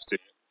we have to.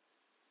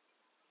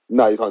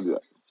 No, you can't do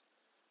that.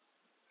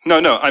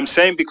 No, I'm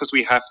saying because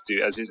we have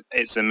to, as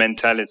it's a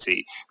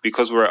mentality,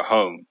 because we're at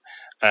home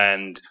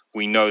and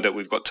we know that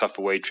we've got tough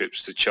away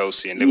trips to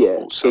Chelsea and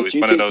Liverpool. So it's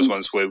one of those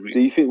ones where we... Do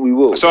you think we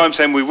will? So I'm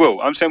saying we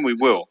will.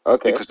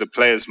 Okay. Because the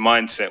player's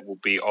mindset will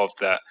be of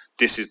that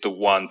this is the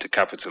one to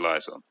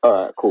capitalise on. All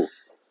right, cool.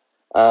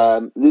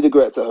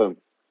 Ludogorets at home.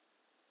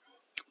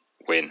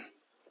 Win.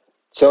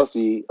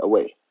 Chelsea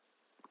away.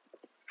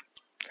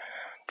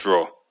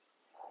 Draw.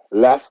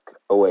 Lask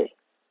away.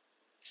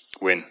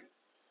 Win.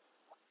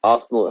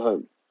 Arsenal at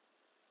home.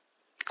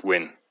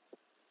 Win.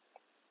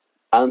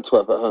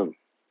 Antwerp at home.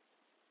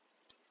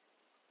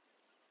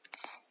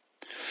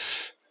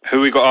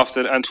 Who we got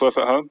after Antwerp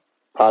at home?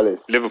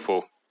 Palace.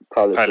 Liverpool.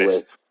 Palace.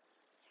 Away.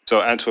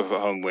 So Antwerp at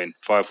home win.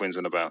 5 wins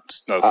on the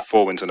bounce. No,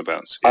 4 wins on the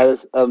bounce. Yeah.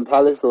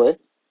 Palace away.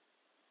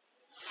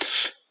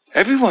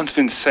 Everyone's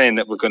been saying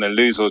that we're going to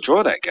lose or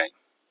draw that game.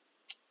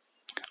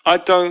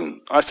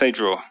 I say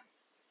draw.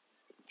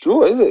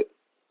 Draw, is it?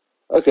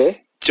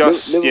 Okay.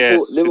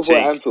 Liverpool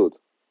at Anfield.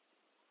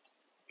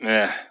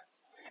 Yeah.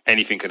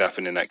 Anything could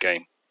happen in that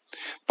game.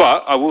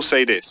 But I will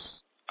say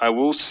this. I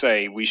will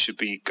say we should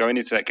be going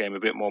into that game a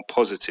bit more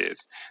positive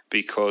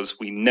because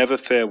we never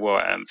fare well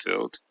at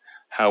Anfield.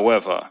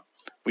 However,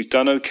 we've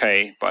done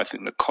okay, but I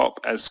think the Kop,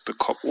 as the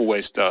Kop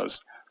always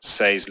does,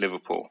 saves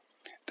Liverpool.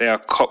 They are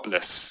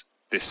Kopless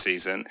this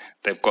season.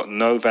 They've got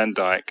no Van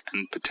Dijk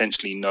and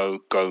potentially no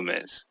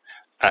Gomez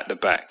at the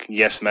back.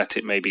 Yes,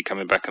 Matip may be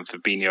coming back and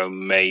Fabinho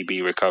may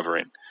be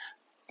recovering.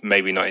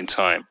 Maybe not in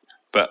time.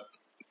 But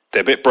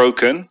they're a bit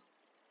broken.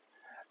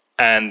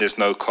 And there's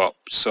no Kop,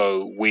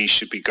 so we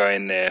should be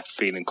going there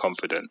feeling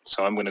confident.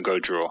 So I'm going to go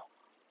draw.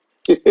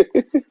 What do you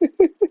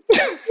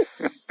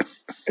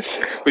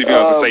think I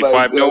was going to say?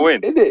 5-0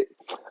 win? Is it?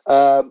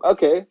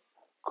 Okay,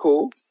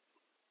 cool.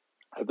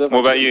 What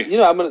about you? You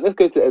know, let's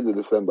go to the end of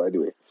December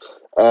anyway,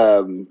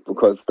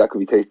 because that could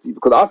be tasty.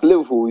 Because after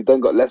Liverpool, we've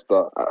then got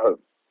Leicester at home.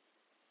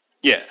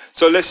 Yeah,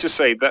 so let's just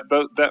say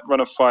that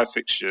run of 5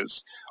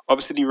 fixtures,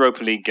 obviously the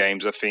Europa League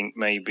games, I think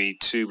maybe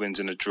 2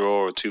 wins and a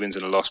draw or 2 wins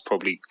and a loss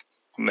probably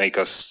make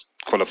us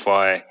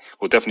qualify.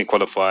 We'll definitely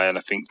qualify, and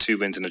I think 2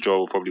 wins and a draw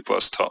will probably put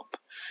us top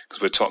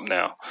because we're top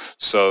now.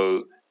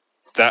 So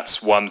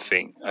that's one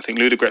thing. I think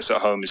Ludogorets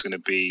at home is going to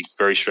be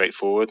very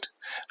straightforward.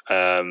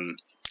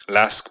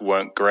 Lask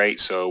weren't great,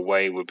 so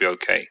away would be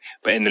okay.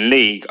 But in the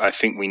league, I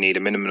think we need a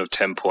minimum of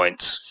 10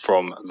 points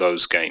from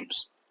those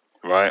games,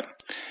 right?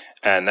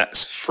 And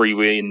that's 3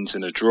 wins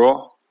and a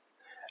draw.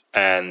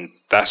 And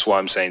that's why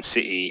I'm saying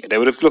City, they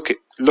would have look at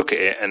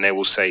it and they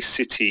will say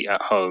City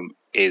at home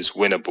is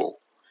winnable.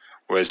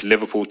 Whereas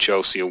Liverpool,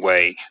 Chelsea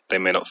away, they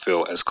may not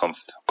feel as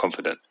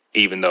confident,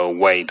 even though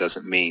away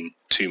doesn't mean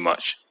too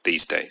much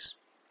these days.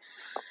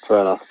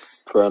 Fair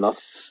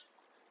enough.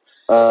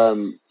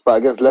 But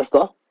against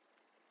Leicester?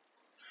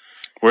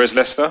 Where's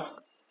Leicester?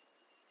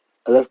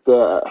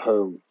 Leicester at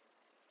home.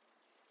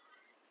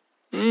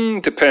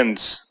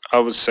 Depends. I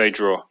would say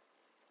draw.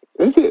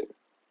 Is it?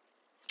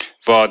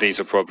 Vardy's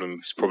a problem.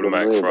 It's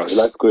problematic for He likes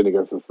us. scoring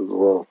against us as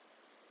well.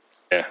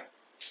 Yeah.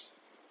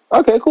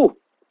 Okay, cool.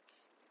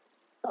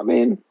 I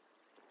mean,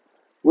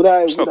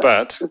 It's not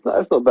bad. It's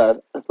not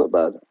bad. It's not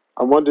bad.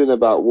 I'm wondering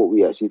about what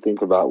we actually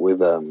think about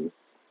with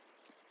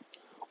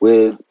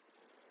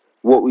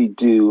what we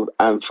do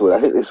Anfield. I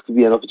think this could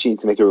be an opportunity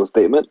to make a real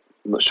statement.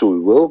 I'm not sure we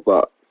will,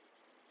 but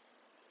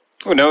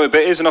Well, no,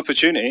 but it is an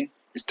opportunity.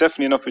 It's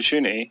definitely an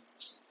opportunity.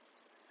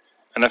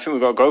 And I think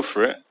we've got to go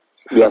for it.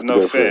 we have Have to no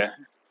go for it. fear.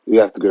 We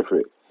have to go for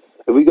it.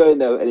 If we go in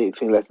there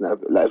anything less than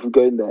that, like if we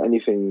go in there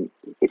anything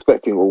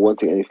expecting or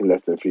wanting anything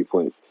less than 3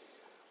 points,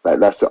 like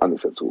that's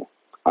unacceptable.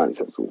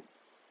 Unacceptable.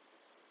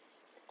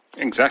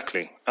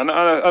 Exactly. And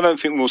I don't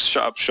think we'll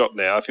shut up shop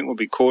there. I think we'll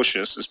be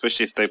cautious,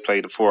 especially if they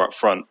play the four up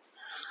front.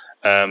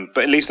 But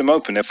it leaves them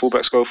open. Their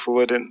fullbacks go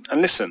forward. And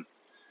listen,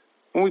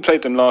 when we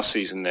played them last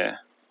season there,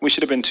 we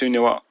should have been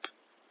 2-0 up,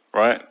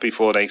 right?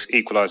 Before they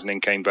equalised and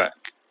then came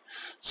back.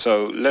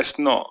 So let's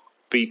not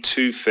be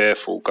too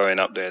fearful going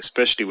up there,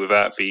 especially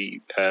without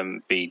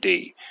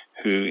VD,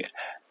 who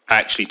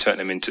actually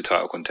turned them into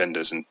title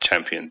contenders and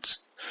champions.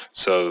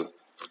 So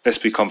let's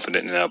be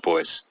confident in our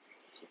boys.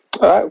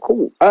 All right,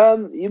 cool.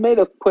 You made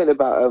a point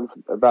about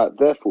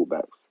their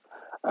fullbacks,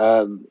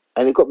 and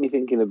it got me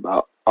thinking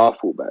about our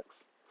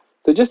fullbacks.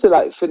 So just to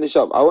like finish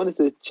up, I wanted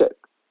to check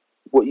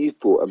what you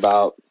thought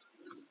about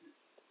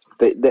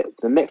the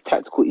next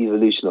tactical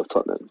evolution of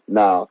Tottenham.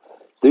 Now,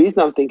 the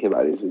reason I'm thinking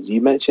about this is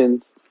you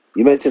mentioned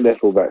their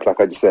fullback,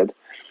 like I just said,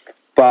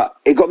 but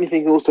it got me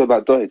thinking also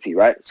about Doherty,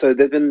 right? So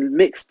there's been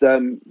mixed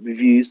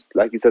reviews,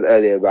 like you said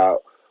earlier,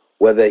 about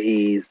whether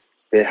he's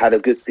had a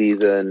good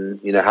season,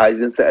 how he's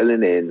been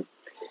settling in.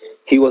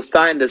 He was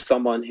signed as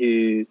someone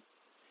who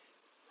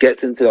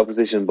gets into the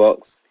opposition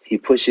box. He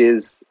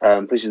pushes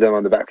them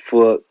on the back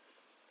foot.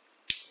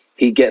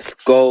 He gets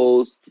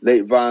goals,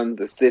 late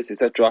runs, assists,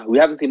 etc. We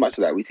haven't seen much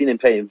of that. We've seen him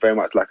playing very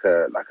much like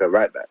a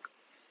right back.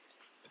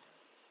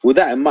 With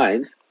that in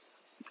mind,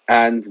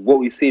 and what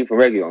we've seen from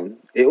Reguilon,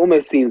 it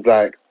almost seems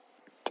like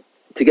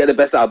to get the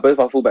best out of both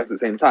our fullbacks at the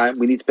same time,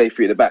 we need to play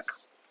three at the back.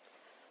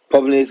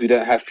 Problem is, we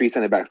don't have three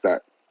centre backs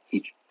that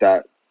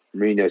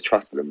Mourinho's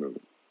trusted at the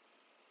moment.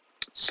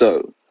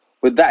 So,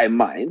 with that in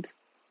mind,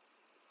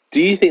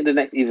 do you think the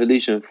next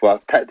evolution for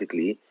us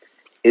tactically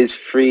is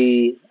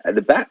three at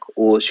the back,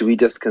 or should we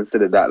just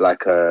consider that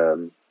like a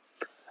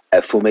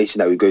formation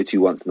that we go to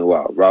once in a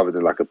while, rather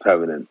than like a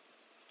permanent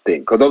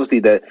thing? Because obviously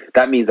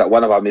that means that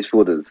one of our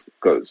midfielders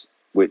goes,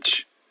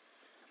 which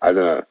I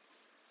don't know.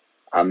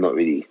 I'm not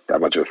really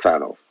that much of a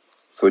fan of.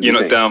 So what do You're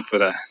you not think? down for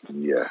that.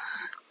 Yeah.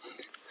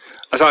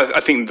 So I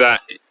think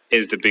that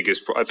is the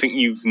biggest. I think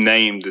you've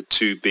named the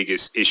two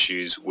biggest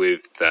issues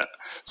with that.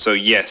 So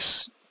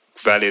yes,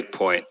 valid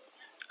point.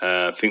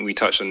 I think we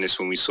touched on this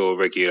when we saw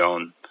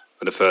Reguilon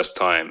for the first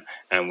time,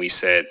 and we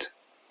said,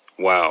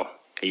 "Wow,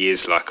 he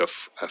is like a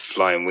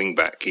flying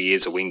wingback. He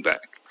is a wingback,"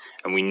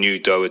 and we knew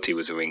Doherty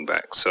was a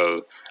wingback.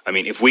 So I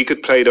mean, if we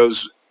could play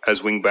those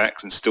as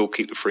wingbacks and still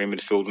keep the three in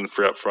midfield and the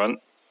three up front,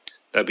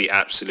 that'd be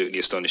absolutely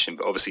astonishing.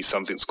 But obviously,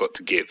 something's got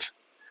to give.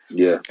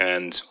 Yeah.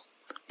 And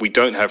we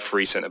don't have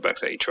three centre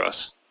backs that he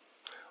trusts.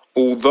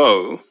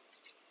 Although,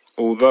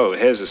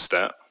 here's a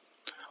stat.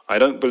 I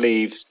don't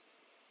believe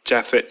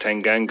Japhet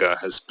Tanganga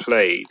has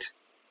played,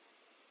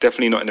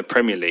 definitely not in the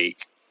Premier League,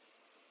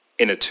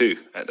 in a two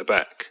at the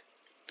back.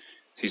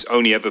 He's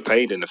only ever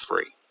played in a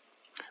three.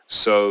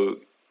 So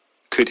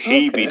could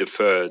he be the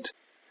third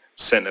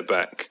centre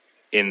back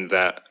in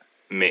that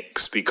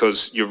mix?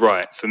 Because you're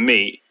right. For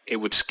me, it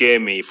would scare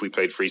me if we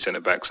played three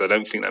centre backs. I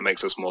don't think that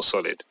makes us more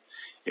solid.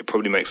 It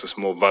probably makes us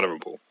more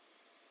vulnerable.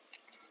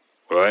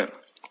 Right?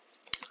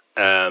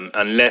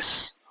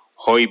 Unless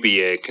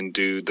Højbjerg can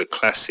do the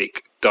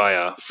classic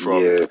Dyer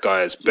from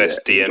Dyer's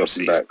best DM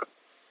season.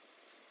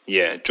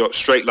 Yeah,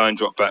 straight line,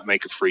 drop back,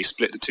 make a free,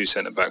 split the two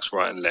centre backs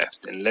right and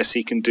left. Unless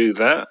he can do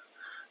that,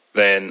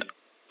 then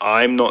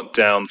I'm not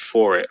down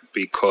for it,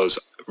 because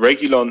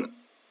Reguilon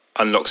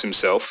unlocks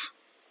himself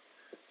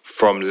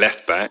from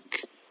left back.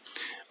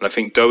 And I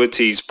think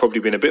Doherty's probably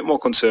been a bit more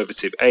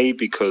conservative, A,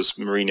 because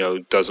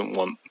Mourinho doesn't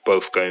want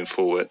both going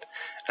forward,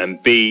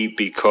 and B,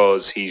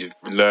 because he's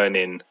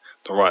learning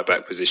the right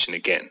back position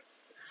again.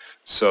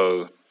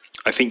 So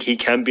I think he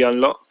can be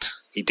unlocked.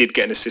 He did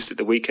get an assist at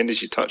the weekend,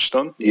 as you touched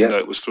on, even though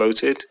it was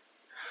floated.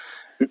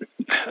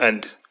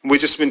 And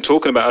we've just been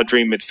talking about our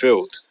dream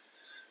midfield.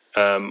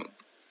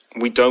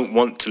 We don't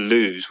want to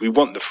lose. We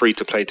want the three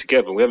to play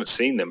together. We haven't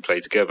seen them play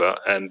together.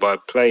 And by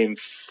playing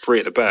three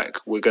at the back,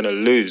 we're going to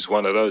lose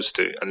one of those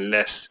two,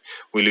 unless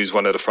we lose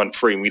one of the front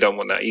three. And we don't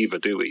want that either,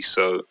 do we?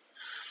 So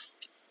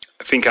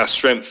I think our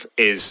strength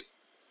is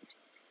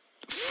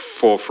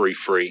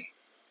 4-3-3.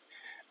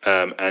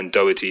 And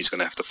Doherty's going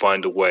to have to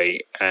find a way.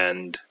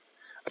 And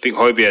I think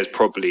Højbjerg is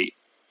probably,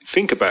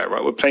 think about it,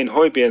 right? We're playing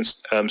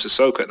Højbjerg and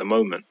Sissoko at the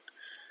moment.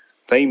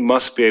 They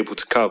must be able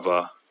to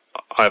cover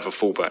either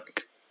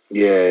fullback.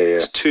 Yeah.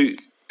 It's two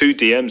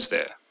DMs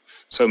there.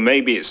 So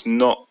maybe it's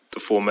not the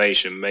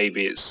formation.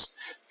 Maybe it's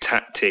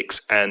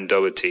tactics and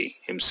Doherty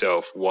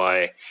himself,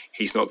 why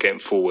he's not getting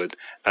forward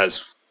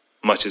as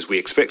much as we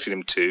expected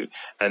him to.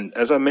 And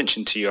as I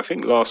mentioned to you, I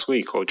think last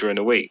week or during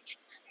the week,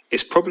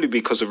 it's probably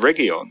because of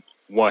Reguilon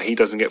why he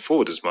doesn't get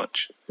forward as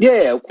much.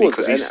 Yeah, of course.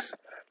 Because And he's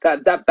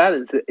that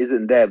balance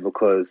isn't there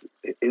because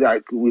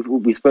like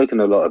we've spoken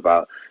a lot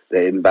about the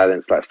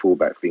imbalanced like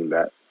fullback thing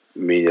that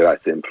Mourinho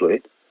likes to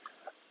employ.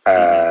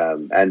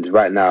 And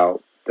right now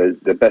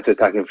the better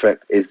attacking threat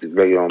is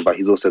Reguilon, but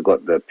he's also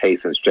got the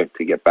pace and strength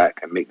to get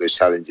back and make those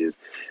challenges.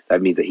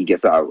 That means that he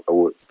gets out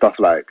stuff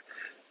like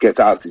gets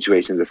out of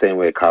situations the same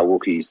way Kyle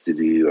Walker used to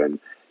do, and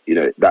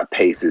that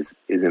pace is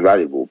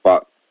invaluable.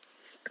 But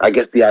I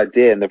guess the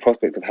idea and the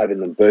prospect of having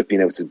them both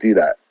being able to do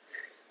that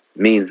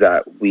means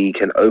that we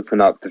can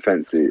open up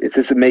defenses. It's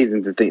just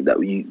amazing to think that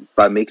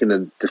by making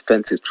a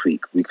defensive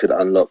tweak, we could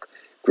unlock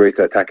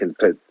greater attacking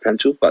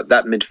potential. But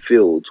that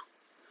midfield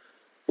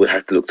would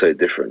have to look so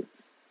different,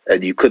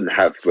 and you couldn't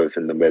have both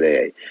in the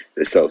melee,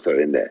 the Celso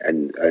in there,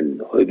 and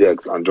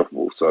Højbjerg's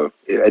undroppable. So,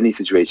 in any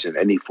situation,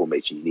 any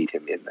formation, you need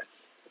him in there.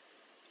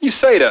 You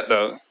say that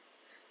though.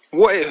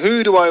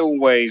 Who do I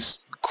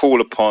always call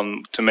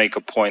upon to make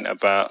a point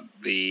about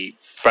the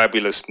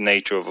fabulous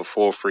nature of a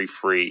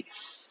 4-3-3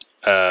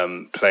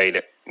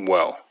 played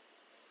well?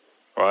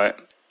 Right,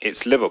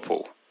 it's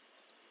Liverpool,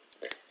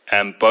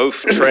 and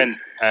both Trent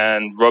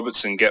and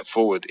Robertson get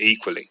forward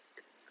equally.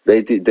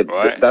 They do.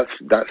 Right?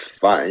 That's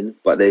fine,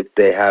 but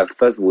they have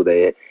first of all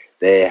they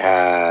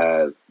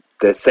have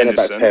their centre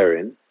back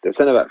pairing. The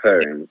centre back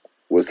pairing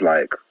was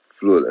like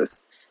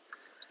flawless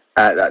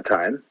at that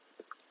time,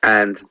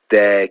 and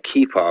their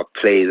keeper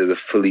plays as a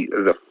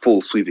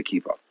full sweeper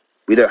keeper.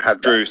 We don't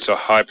have that. True to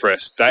high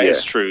press. That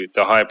is true.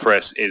 The high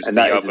press is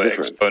the other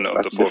exponent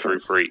of the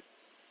 4-3-3.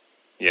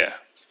 Yeah,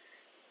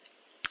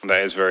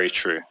 that is very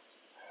true.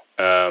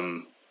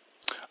 I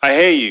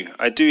hear you.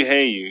 I do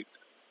hear you.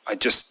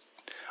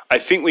 I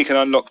think we can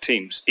unlock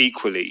teams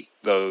equally,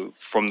 though,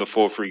 from the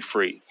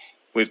 4-3-3.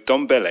 With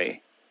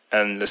Dombele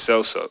and Lo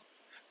Celso,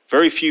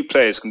 very few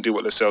players can do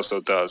what Lo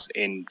Celso does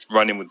in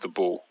running with the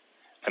ball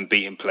and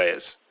beating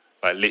players,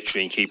 like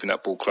literally keeping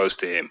that ball close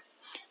to him.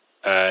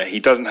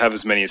 He doesn't have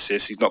as many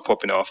assists. He's not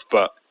popping off.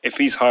 But if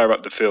he's higher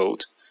up the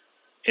field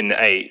in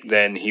the 8,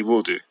 then he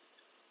will do.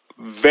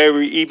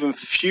 Even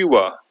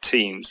fewer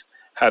teams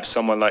have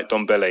someone like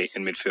Dombele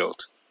in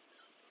midfield.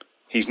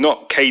 He's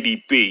not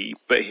KDB,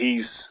 but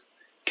he's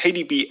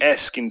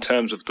KDB-esque in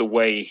terms of the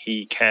way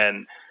he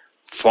can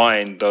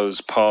find those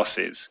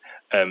passes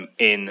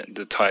in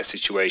the tight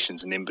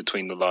situations and in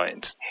between the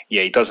lines.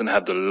 Yeah, he doesn't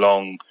have the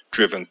long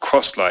driven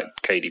cross like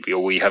KDB,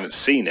 or we haven't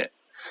seen it.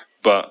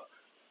 But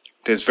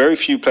there's very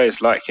few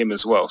players like him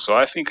as well. So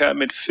I think our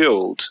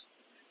midfield,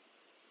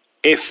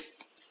 if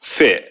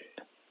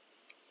fit,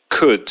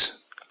 could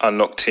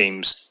unlock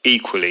teams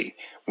equally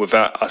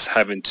without us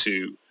having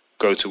to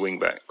go to wing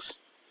backs.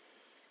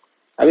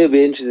 I mean, it'll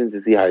be interesting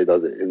to see how he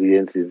does it. It'll be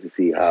interesting to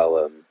see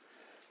how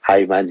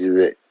he manages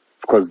it,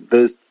 because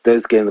those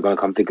games are going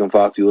to come thick and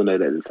fast. We all know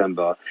that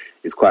December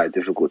is quite a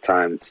difficult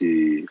time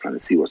to kind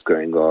of see what's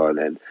going on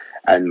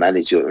and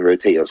manage and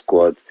rotate your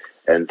squad.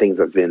 And things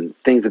have been.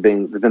 There's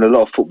been a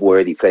lot of football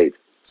already played,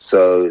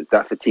 so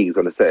that fatigue is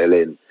going to settle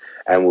in,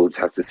 and we'll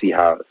have to see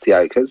how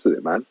he copes with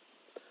it, man.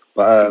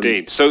 But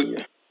indeed. So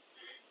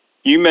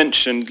you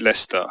mentioned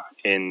Leicester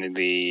in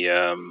the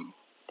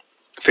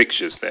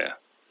fixtures there.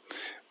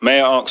 May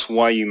I ask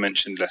why you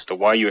mentioned Leicester?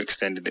 Why you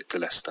extended it to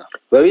Leicester?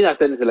 Well, the reason I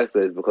extended it to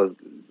Leicester is because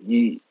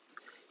you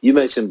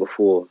mentioned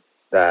before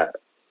that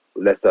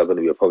Leicester are going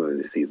to be a problem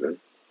this season.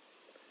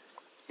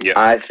 Yeah.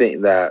 I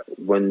think that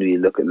when we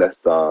look at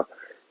Leicester,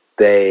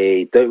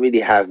 they don't really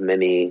have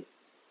many.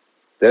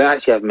 They don't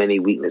actually have many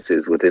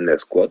weaknesses within their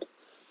squad,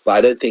 but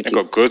I don't think they've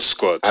got good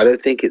squads. I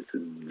don't think it's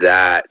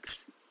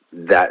that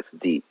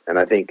deep, and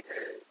I think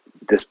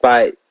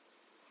despite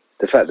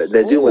the fact that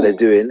they're doing what they're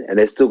doing, and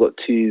they've still got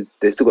two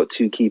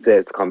key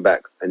players to come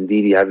back, and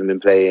Didi hasn't been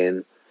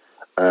playing.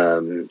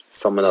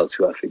 Someone else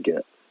who I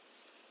forget.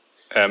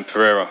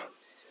 Pereira.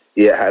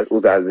 Yeah,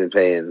 also hasn't been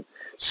playing.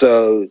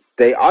 So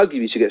they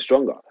arguably should get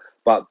stronger.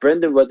 But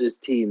Brendan Rodgers'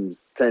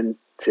 teams tend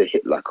to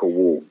hit like a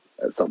wall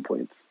at some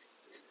point.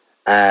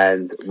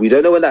 And we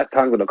don't know when that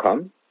time's going to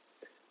come.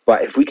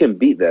 But if we can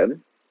beat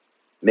them,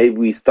 maybe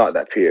we start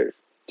that period.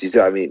 Do you see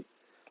what I mean?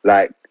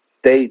 Like,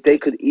 they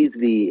could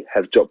easily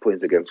have dropped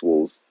points against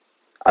Wolves.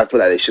 I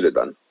feel like they should have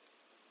done.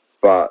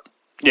 But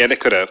yeah, they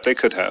could have. They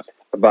could have.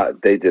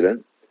 But they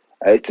didn't.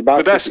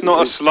 But that's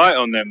not a slight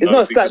on them. It's though,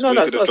 not a slight.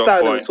 No, it's not a slight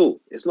on them point. at all.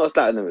 It's not a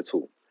slight on them at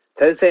all.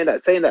 Saying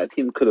that a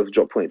team could have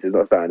dropped points is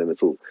not a slight on them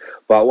at all.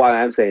 But what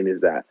I am saying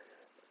is that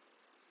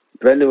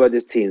Brendan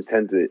Rodgers' teams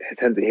tend to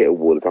hit a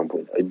wall at some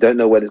point. I don't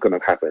know when it's going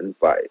to happen,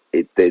 but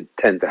they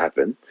tend to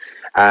happen.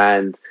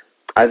 And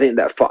I think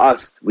that for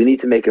us, we need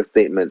to make a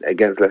statement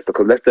against Leicester,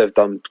 because Leicester have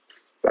done.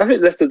 I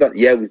think Leicester have done.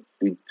 Yeah,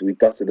 we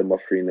dusted them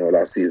off 3-0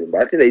 last season,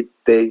 but I think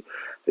they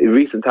in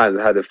recent times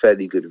have had a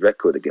fairly good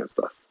record against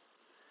us.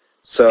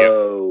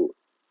 So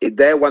if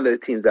they're one of those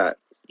teams that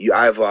you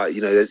either,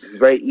 it's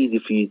very easy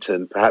for you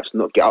to perhaps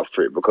not get up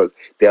for it because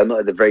they are not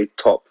at the very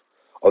top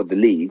of the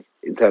league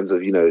in terms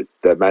of,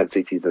 the Man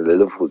Cities and the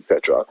Liverpool,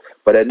 etc.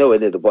 But they're nowhere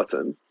near the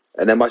bottom.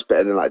 and they're much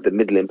better than like the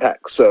middling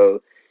pack.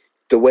 So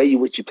the way in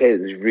which you play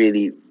them is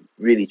really,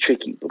 really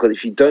tricky, because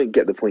if you don't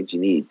get the points you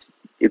need,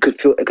 it could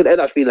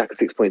end up feeling like a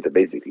 6-pointer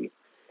basically,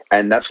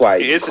 and that's why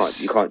It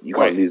is you can't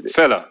lose it.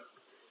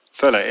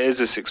 Fella, it is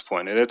a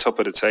 6-pointer. They're top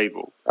of the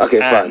table. Okay,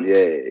 fine. And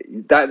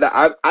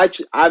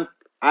Yeah.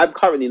 I'm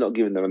currently not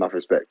giving them enough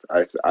respect.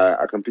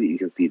 I completely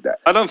concede that.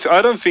 I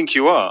don't think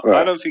you are.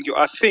 Right.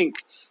 I think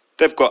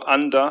they've got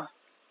under.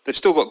 They've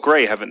still got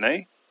Gray, haven't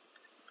they?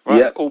 Right.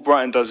 Yeah. All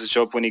Brighton does his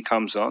job when he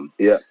comes on.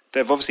 Yeah.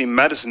 They've obviously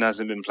Maddison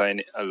hasn't been playing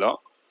it a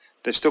lot.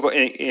 They've still got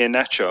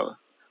Iheanacho,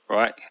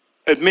 right?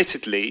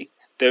 Admittedly,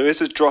 there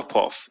is a drop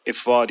off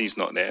if Vardy's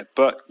not there,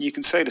 but you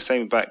can say the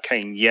same about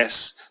Kane.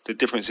 Yes, the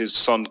difference is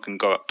Son can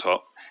go up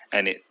top,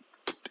 and it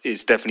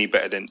is definitely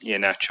better than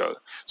Iheanacho.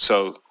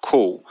 So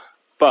cool.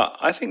 But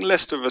I think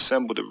Leicester have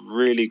assembled a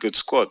really good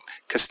squad.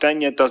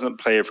 Castagna doesn't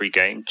play every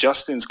game.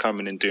 Justin's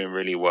coming and doing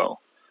really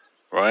well,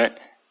 right?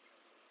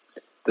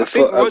 I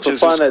think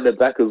Fofana at the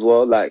back as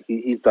well. Like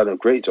he's done a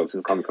great job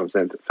since coming from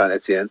Saint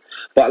Etienne.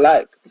 But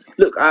like,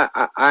 look,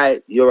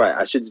 you're right.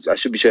 I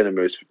should be showing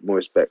him more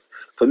respect.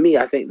 For me,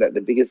 I think that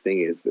the biggest thing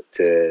is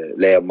to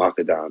lay a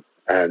marker down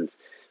and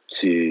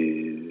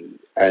to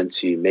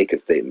make a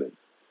statement.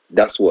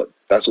 That's what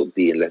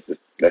being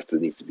Leicester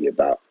needs to be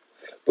about.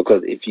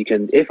 Because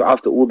if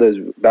after all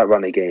that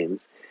run of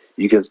games,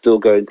 you can still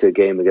go into a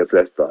game against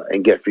Leicester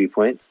and get 3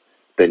 points,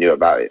 then you're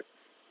about it.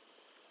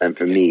 And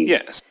for me,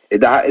 yes.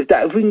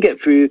 if we can get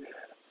through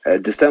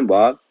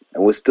December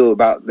and we're still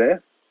about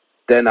there,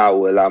 then I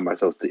will allow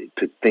myself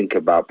to think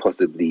about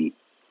possibly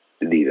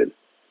believing.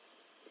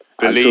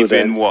 Believe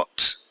in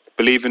what?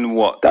 Believe in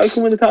what? That we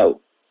can win the title.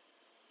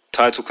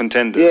 Title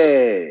contenders.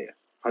 Yeah,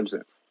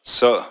 100%.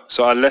 So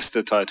are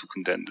Leicester title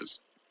contenders?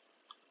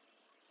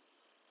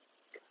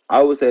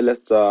 I would say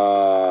Leicester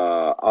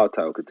are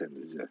title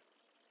contenders. Yeah.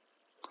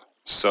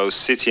 So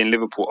City and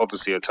Liverpool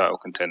obviously are title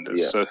contenders.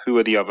 Yeah. So who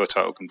are the other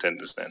title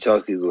contenders then?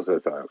 Chelsea is also a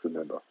title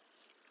contender.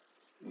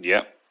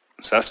 Yeah.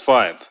 So that's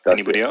 5.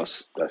 Anybody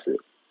else? That's it.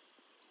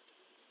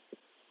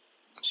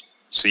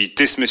 So you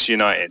dismiss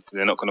United.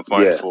 They're not going to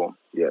find form.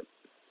 Yeah.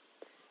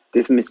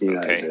 Dismiss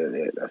United. Okay.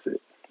 Yeah, that's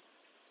it.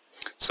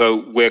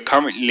 So we're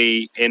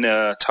currently in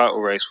a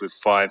title race with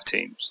 5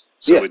 teams.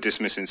 So we're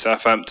dismissing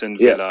Southampton,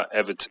 Villa,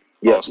 Everton,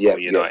 Arsenal,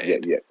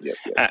 United.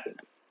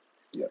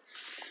 Yeah.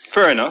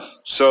 Fair enough.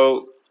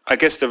 So I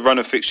guess the run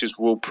of fixtures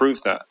will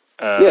prove that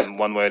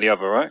one way or the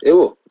other, right? It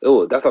will.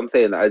 That's what I'm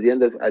saying. At the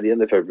end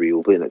of February,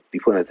 we'll be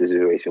put in a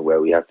situation where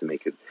we have to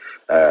make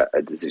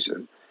a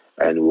decision,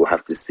 and we'll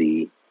just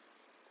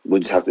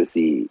have to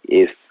see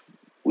if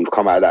we've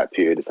come out of that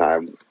period of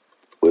time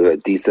with a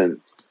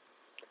decent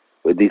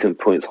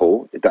points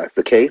haul. If that's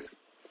the case,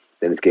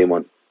 then it's game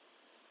on.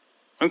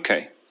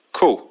 Okay,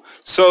 cool.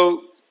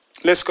 So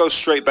let's go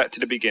straight back to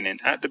the beginning.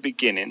 At the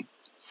beginning,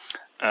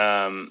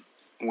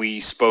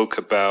 you spoke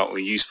about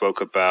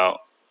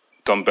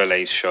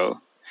Dombele's show,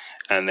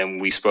 and then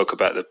we spoke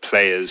about the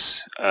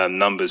players'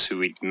 numbers who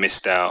we'd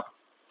missed out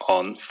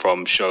on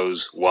from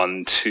shows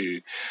 1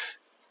 to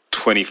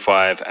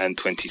 25 and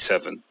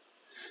 27.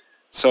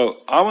 So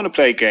I want to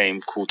play a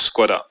game called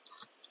Squad Up.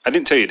 I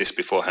didn't tell you this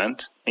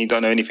beforehand, and you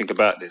don't know anything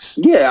about this.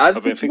 Yeah,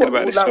 I've been thinking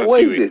about this for a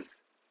few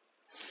weeks.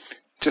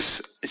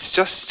 It's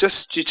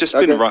just you've just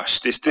been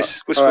rushed.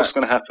 This what's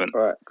going to happen.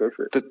 All right, go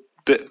for it.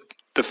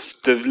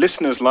 The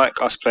listeners like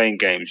us playing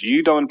games.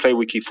 You don't want to play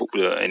Wiki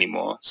Footballer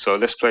anymore, so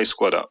let's play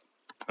Squad Up.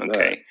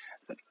 Okay.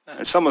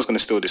 Right. Someone's going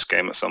to steal this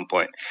game at some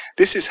point.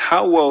 This is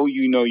how well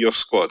you know your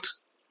squad,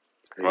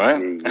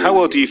 right? How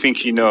well do you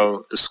think you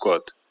know the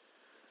squad?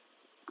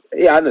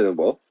 Yeah, I know them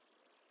well.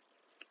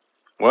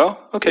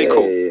 Well, okay,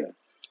 cool. Yeah.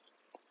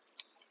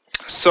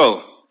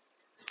 So,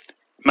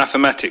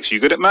 mathematics. You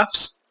good at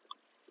maths?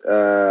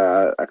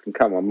 I can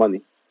count my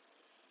money.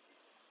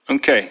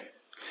 Okay.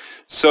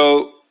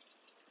 So,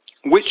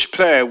 which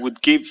player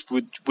would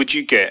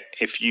you get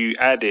if you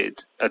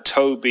added a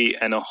Toby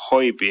and a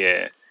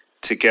Højbjerg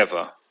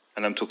together?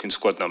 And I'm talking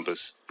squad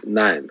numbers.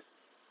 9.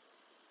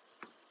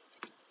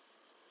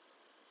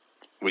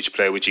 Which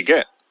player would you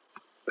get?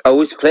 Oh,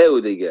 which player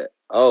would they get?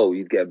 Oh,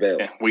 you'd get Bale.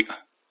 Yeah,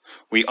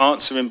 we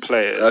answering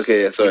players.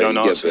 Okay, yeah, sorry. We don't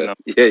answer them.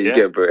 Yeah, you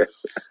get Bale.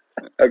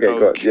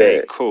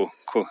 Okay, cool.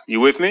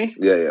 You with me?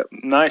 Yeah.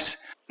 Nice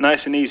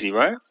and easy,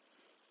 right?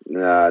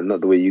 Nah,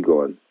 not the way you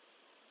go on.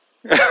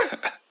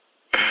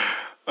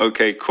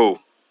 Okay,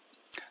 cool.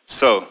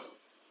 So,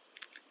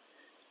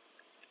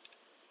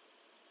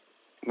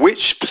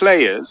 which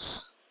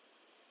players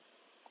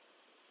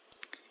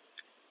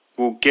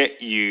will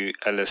get you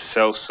a Lo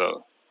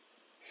Celso?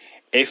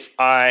 If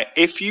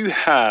you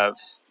have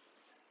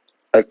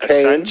a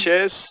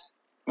Sanchez.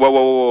 Whoa.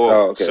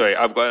 Oh, okay. Sorry,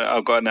 I've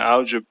got an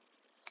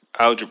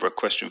algebra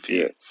question for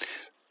you. Yeah.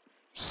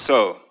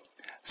 So,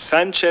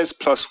 Sanchez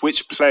plus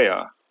which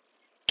player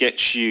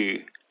gets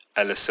you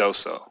a Lo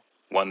Celso?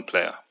 One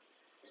player.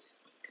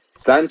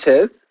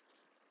 Sanchez?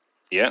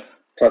 Yeah.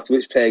 Plus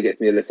which player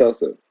gets me a Lo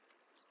Celso?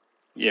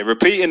 Yeah,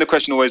 repeating the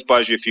question always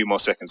buys you a few more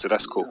seconds, so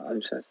that's cool.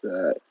 I'm just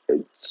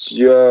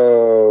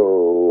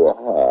Joe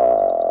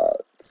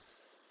Hart.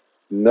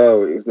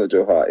 No, it's not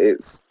Joe Hart.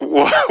 It's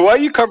Why are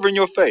you covering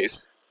your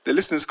face? The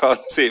listeners can't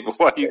see it, but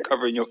why are you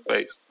covering your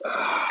face?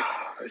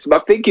 it's my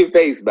thinking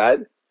face,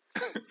 man.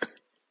 Is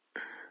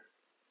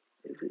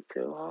it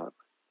Joe Hart?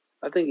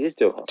 I think it's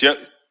Joe Hart.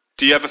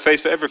 Do you have a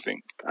face for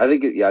everything? I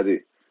think yeah, I do.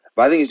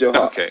 But I think it's Joe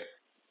Hart. Okay.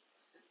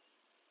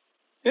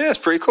 Yeah, that's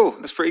pretty cool.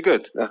 That's pretty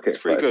good. Okay, It's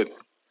pretty fine. good.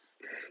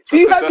 So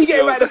you Because had me get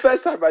it right the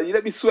first time, man. You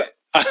let me sweat.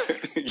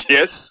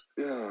 Yes.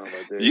 Oh,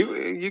 my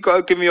days. You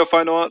gotta give me your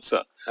final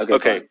answer.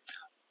 Okay.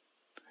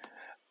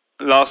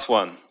 Fine. Last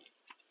one.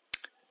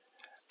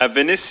 A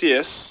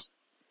Vinicius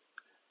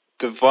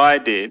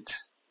divided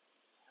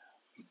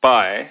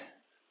by.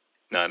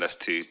 No, that's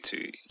too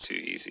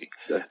easy.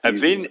 That's A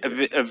easy.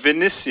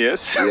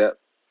 Vinicius Yeah.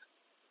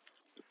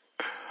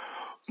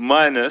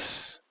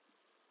 minus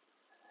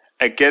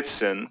a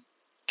Gedson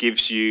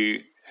gives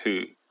you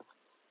who?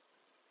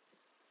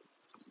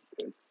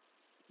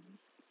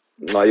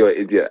 No, you're an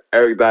idiot.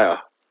 Eric Dyer.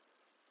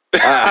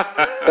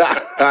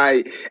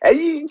 And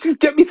you just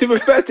get me to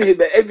refer to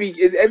him in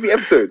every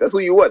episode. That's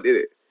what you want,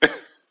 isn't it?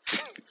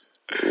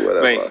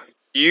 Whatever. Mate,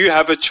 you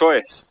have a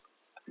choice.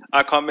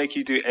 I can't make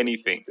you do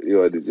anything.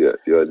 You're an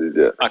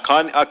idiot. I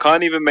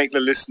can't even make the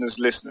listeners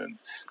listen.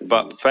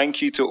 But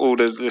thank you to all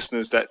the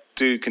listeners that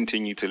do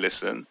continue to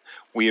listen.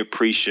 We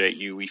appreciate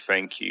you. We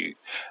thank you.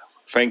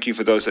 Thank you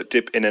for those that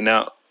dip in and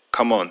out.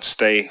 Come on,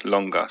 stay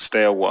longer,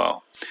 stay a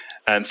while.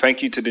 And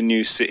thank you to the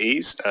new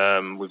cities.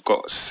 We've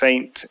got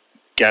Saint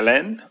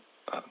Gallen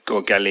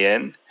or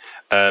Gallen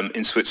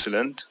in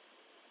Switzerland.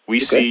 We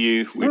see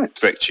you. We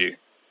respect you.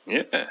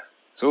 Yeah,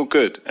 it's all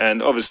good.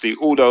 And obviously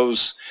all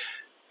those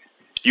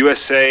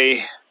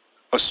USA,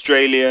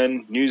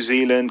 Australian, New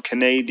Zealand,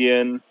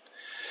 Canadian,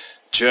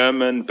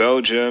 German,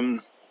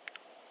 Belgium,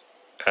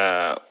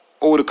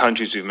 all the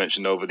countries we've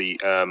mentioned over the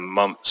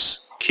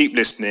months. Keep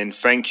listening.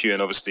 Thank you.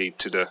 And obviously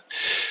to the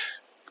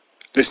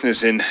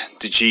listeners in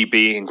the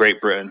GB in Great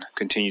Britain,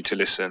 continue to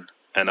listen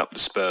and up the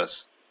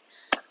Spurs.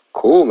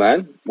 Cool,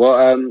 man.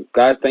 Well,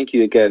 guys, thank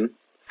you again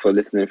for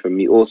listening from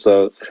me.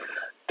 Also,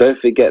 don't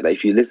forget that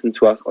if you listen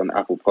to us on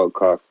Apple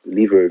Podcasts,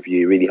 leave a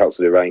review. It really helps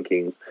with the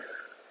rankings.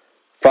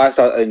 5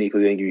 stars only because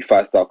we're going to give you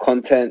 5-star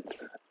content.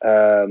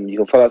 You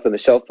can follow us on the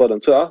Shelf Pod on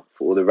Twitter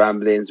for all the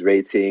ramblings,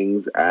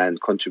 ratings, and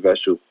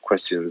controversial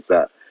questions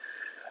that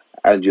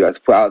Andrew likes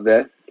to put out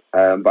there.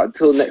 But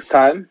until next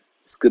time,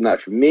 it's good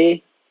night from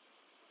me.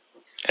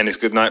 And it's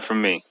good night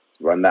from me.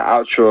 Run that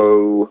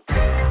outro.